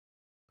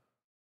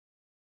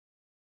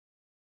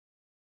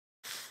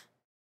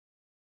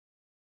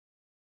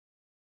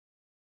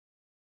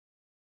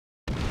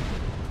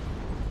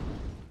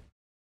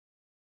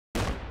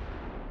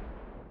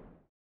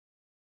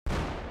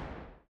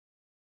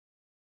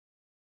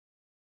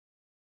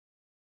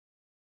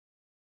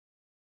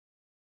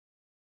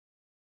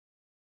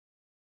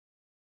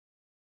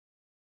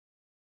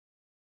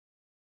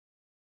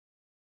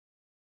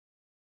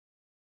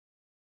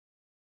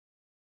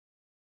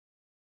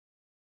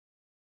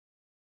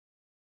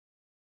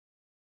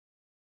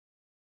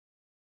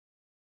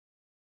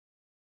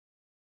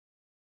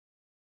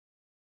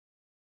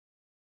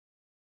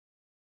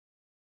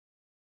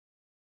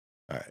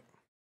 All right.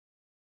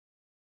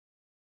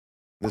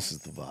 This is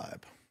the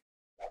vibe.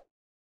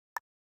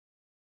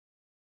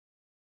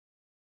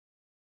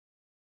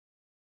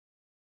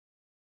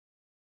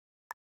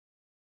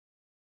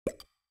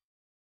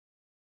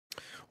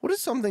 What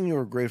is something you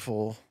were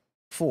grateful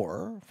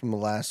for from the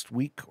last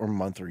week or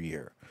month or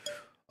year?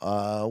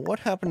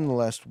 What happened in the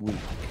last week?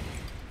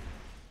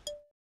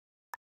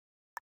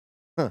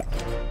 Huh.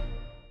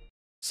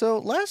 So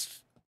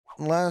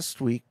last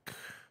week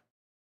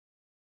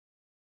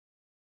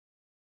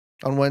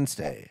on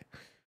Wednesday,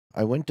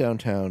 I went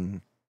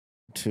downtown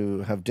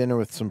to have dinner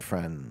with some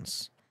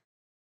friends.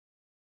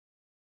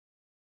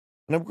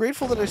 And I'm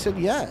grateful that I said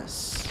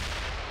yes.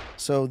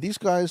 So these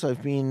guys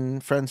I've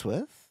been friends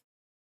with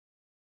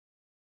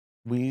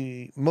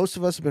most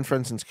of us have been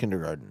friends since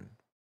kindergarten.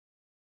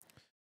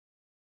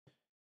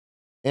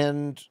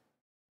 And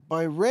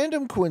by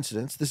random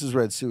coincidence, this is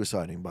Red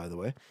suiciding, by the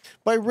way.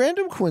 By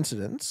random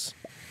coincidence,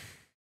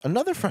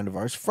 another friend of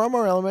ours from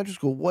our elementary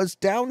school was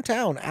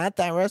downtown at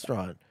that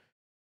restaurant.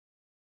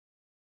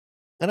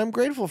 And I'm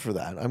grateful for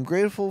that. I'm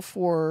grateful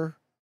for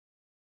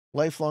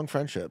lifelong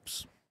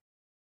friendships.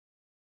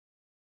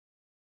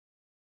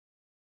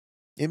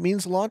 It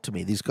means a lot to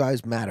me. These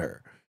guys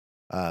matter.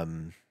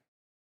 My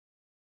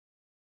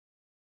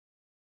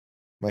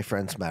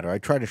friends matter. I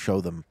try to show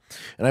them.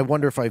 And I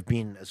wonder if I've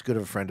been as good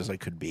of a friend as I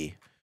could be.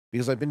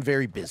 Because I've been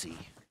very busy.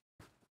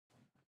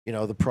 You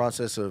know, the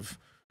process of,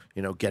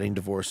 you know, getting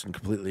divorced and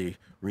completely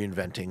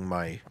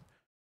reinventing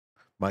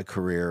my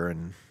career.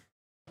 And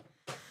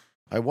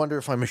I wonder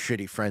if I'm a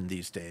shitty friend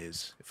these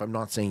days. If I'm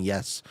not saying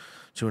yes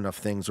to enough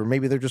things. Or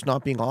maybe they're just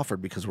not being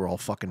offered because we're all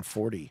fucking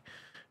 40.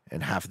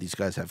 And half of these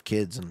guys have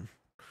kids and,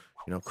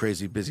 you know,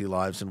 crazy busy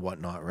lives and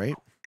whatnot, right?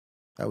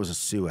 That was a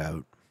Sue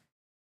out.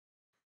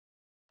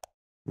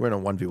 We're in a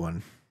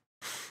 1v1.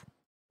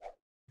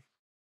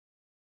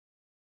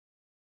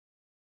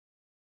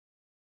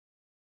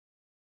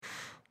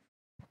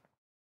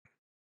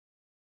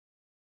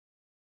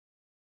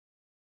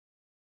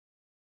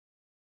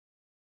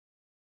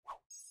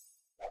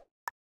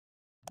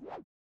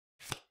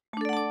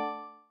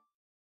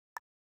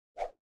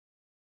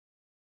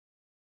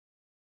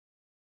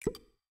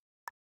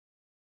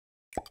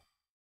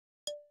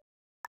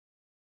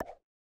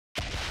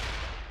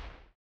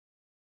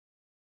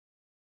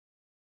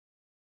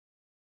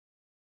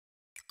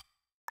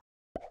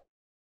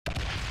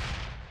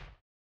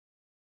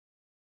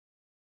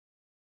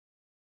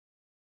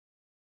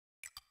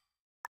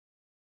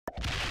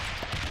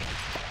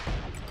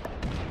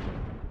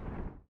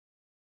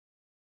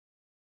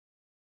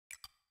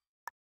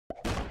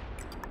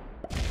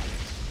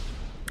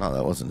 Oh,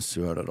 that wasn't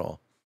Sue out at all.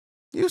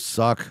 You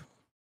suck.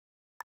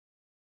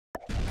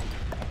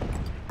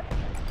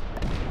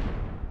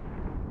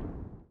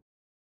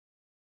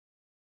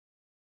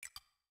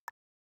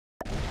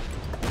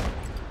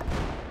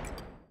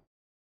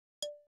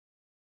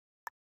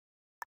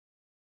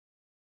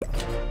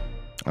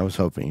 I was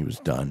hoping he was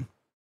done.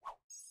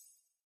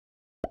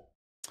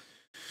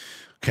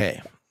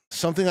 Okay.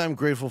 Something I'm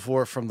grateful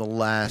for from the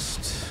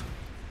last...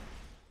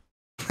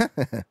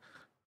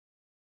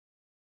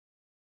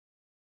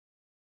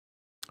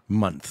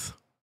 month.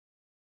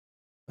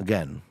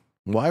 Again,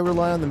 why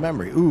rely on the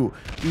memory? Ooh,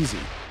 easy.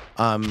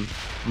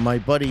 My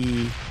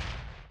buddy,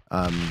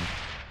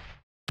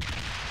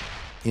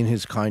 in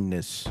his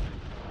kindness,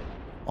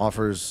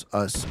 offers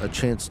us a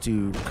chance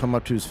to come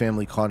up to his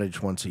family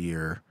cottage once a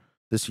year.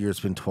 This year it's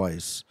been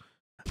twice.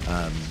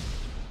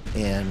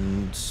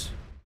 And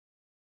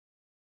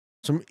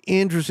some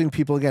interesting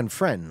people, again,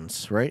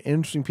 friends, right?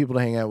 Interesting people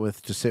to hang out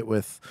with, to sit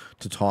with,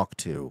 to talk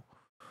to.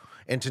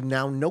 And to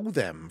now know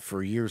them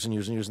for years and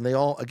years and years. And they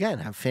all, again,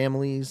 have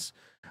families,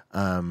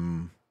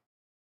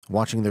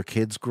 watching their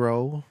kids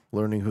grow,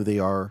 learning who they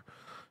are,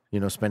 you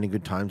know, spending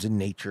good times in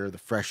nature, the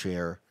fresh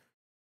air,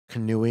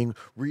 canoeing,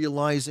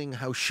 realizing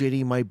how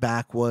shitty my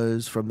back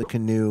was from the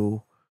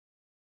canoe.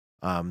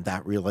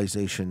 That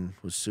realization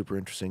was super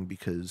interesting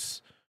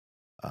because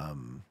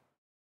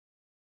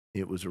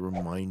it was a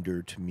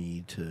reminder to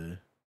me to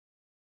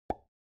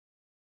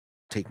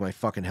take my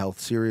fucking health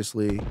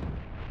seriously.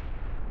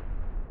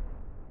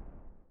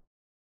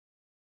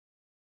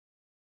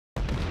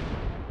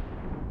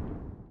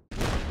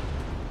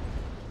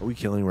 Are we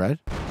killing Red?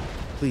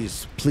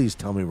 Please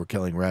tell me we're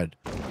killing Red.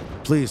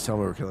 Please tell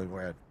me we're killing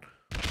Red.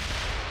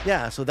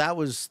 Yeah, so that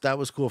was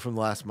cool from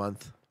last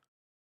month.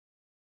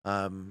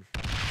 As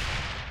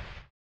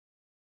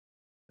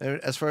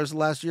far as the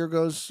last year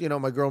goes, you know,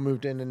 my girl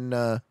moved in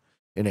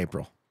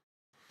April.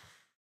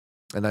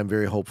 And I'm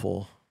very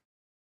hopeful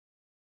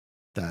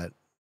that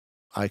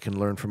I can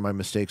learn from my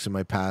mistakes in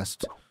my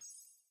past.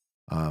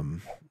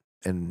 And,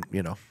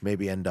 you know,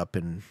 maybe end up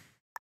in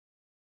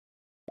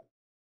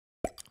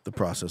the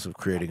process of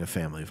creating a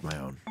family of my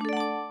own.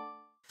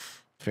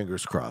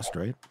 Fingers crossed,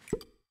 right?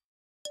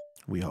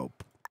 We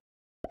hope.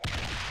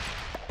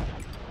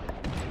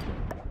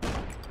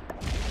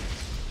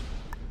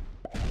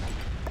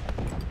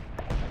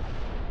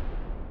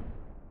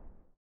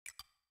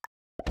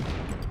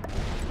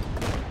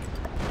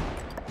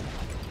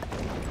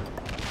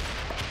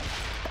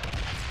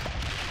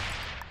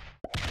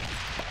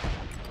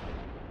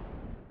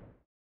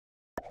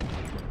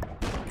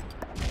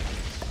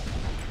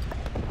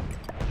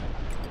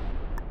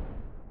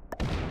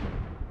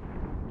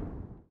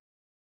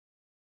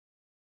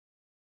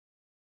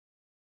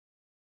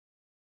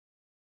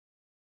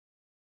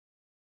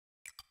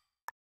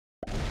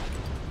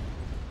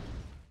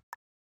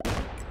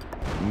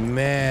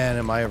 Man,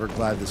 am I ever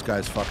glad this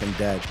guy's fucking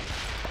dead.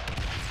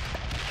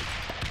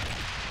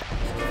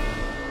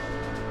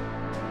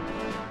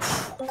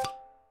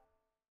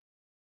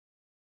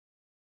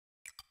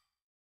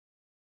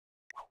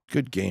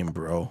 Good game,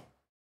 bro.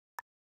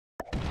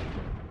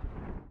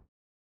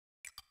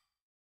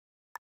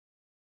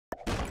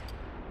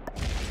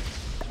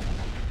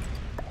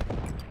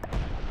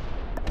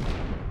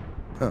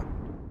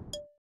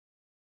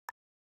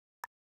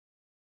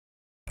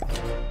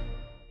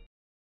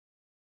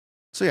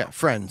 So yeah,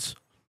 friends.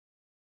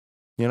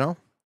 You know?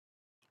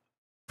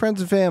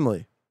 Friends and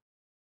family.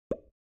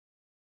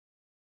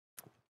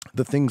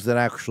 The things that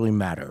actually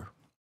matter.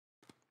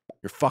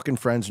 Your fucking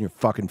friends and your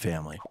fucking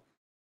family.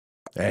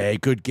 Hey,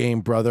 good game,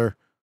 brother.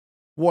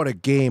 What a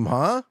game,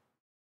 huh?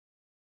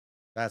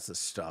 That's the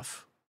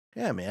stuff.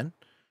 Yeah, man.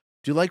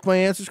 Do you like my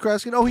answers,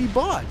 Kraskin? Oh, he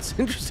bought.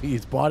 Interesting.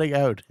 He's botting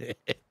out.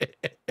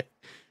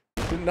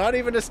 Not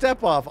even a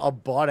step off. I'll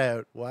bought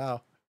out.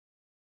 Wow.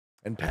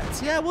 And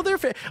pets. Yeah, well, they're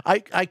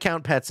I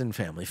count pets in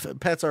family.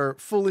 Pets are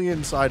fully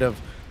inside of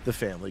the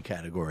family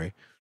category.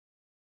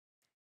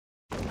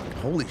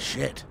 Holy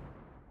shit.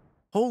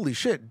 Holy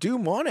shit.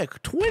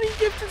 Demonic. 20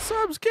 gifted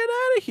subs. Get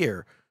out of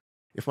here.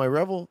 If my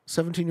rebel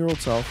 17-year-old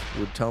self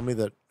would tell me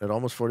that at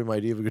almost 40 my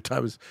idea of a good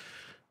time is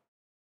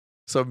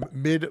some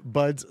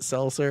mid-buds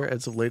seltzer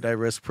and some late-night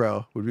risk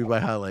pro would be my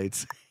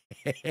highlights.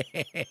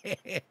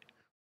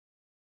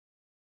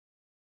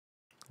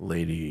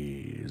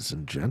 Ladies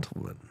and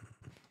gentlemen.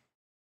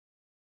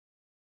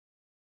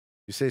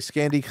 You say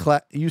Scandi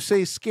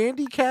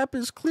cap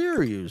is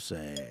clear, you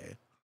say.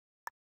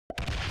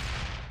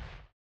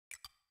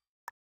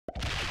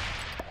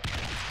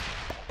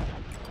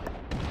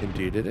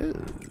 Indeed it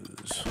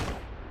is.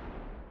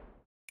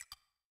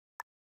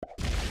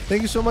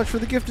 Thank you so much for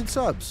the gifted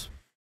subs.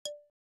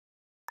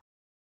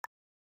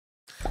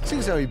 Seeing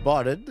as how he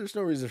bought it, there's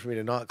no reason for me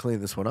to not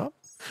clean this one up.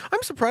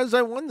 I'm surprised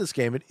I won this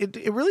game.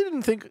 It really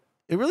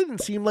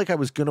didn't seem like I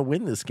was gonna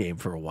win this game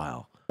for a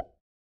while.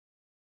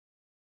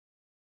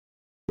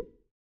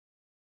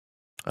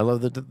 I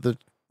love that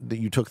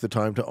you took the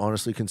time to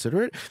honestly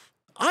consider it.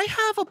 I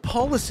have a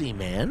policy,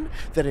 man,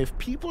 that if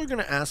people are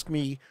gonna ask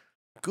me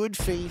good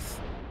faith,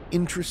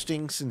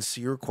 interesting,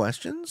 sincere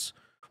questions,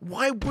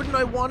 why wouldn't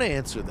I want to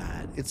answer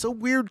that? It's so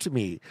weird to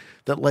me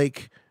that,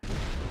 like,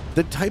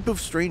 the type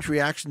of strange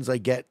reactions I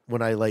get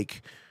when I,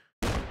 like,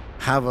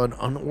 have an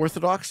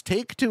unorthodox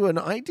take to an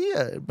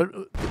idea. But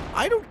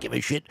I don't give a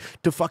shit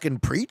to fucking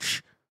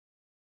preach.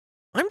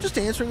 I'm just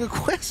answering a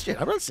question.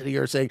 I'm not sitting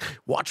here saying,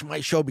 watch my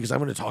show because I'm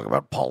going to talk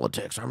about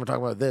politics, or I'm going to talk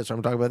about this, or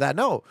I'm going to talk about that.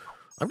 No,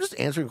 I'm just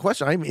answering a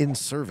question. I'm in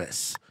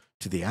service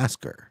to the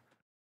asker.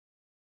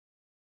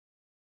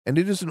 And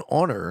it is an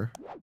honor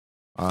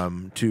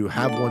to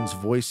have one's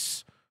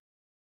voice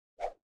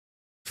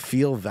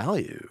feel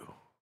value.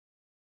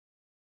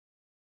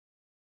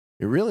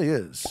 It really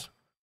is.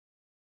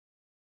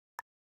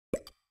 I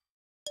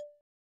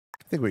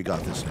think we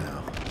got this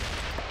now.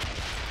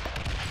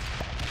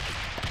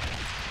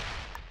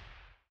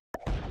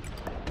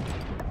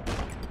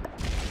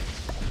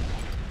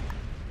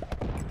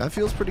 That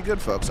feels pretty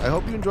good, folks. I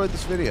hope you enjoyed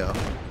this video.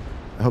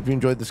 I hope you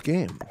enjoyed this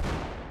game.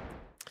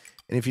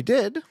 And if you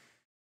did,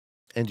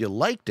 and you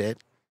liked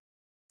it,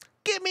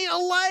 give me a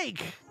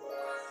like.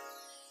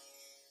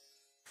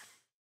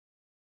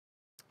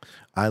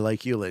 I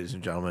like you, ladies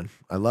and gentlemen.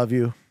 I love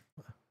you.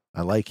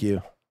 I like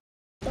you.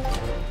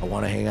 I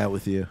want to hang out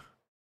with you.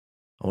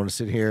 I want to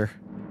sit here,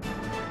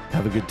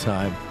 have a good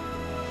time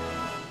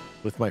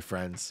with my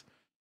friends,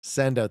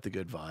 send out the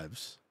good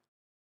vibes.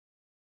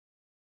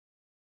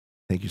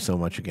 Thank you so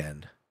much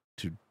again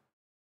to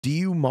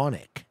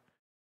Demonic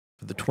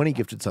for the 20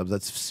 gifted subs.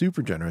 That's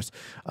super generous.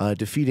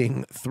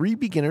 Defeating 4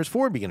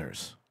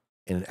 beginners,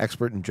 and an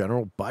expert in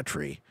general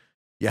buttery.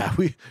 Yeah,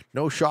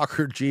 no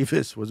shocker.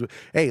 Jeeves was.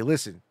 Hey,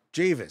 listen,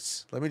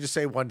 Jeeves. Let me just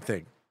say one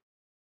thing.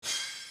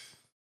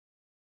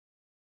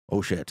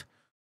 Oh shit.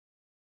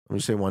 Let me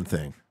say one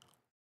thing.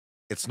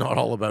 It's not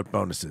all about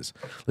bonuses.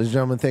 Ladies and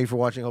gentlemen, thank you for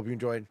watching. Hope you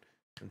enjoyed.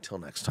 Until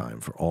next time,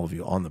 for all of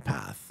you on the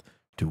path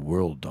to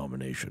world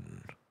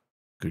domination.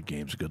 Good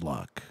games, good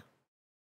luck.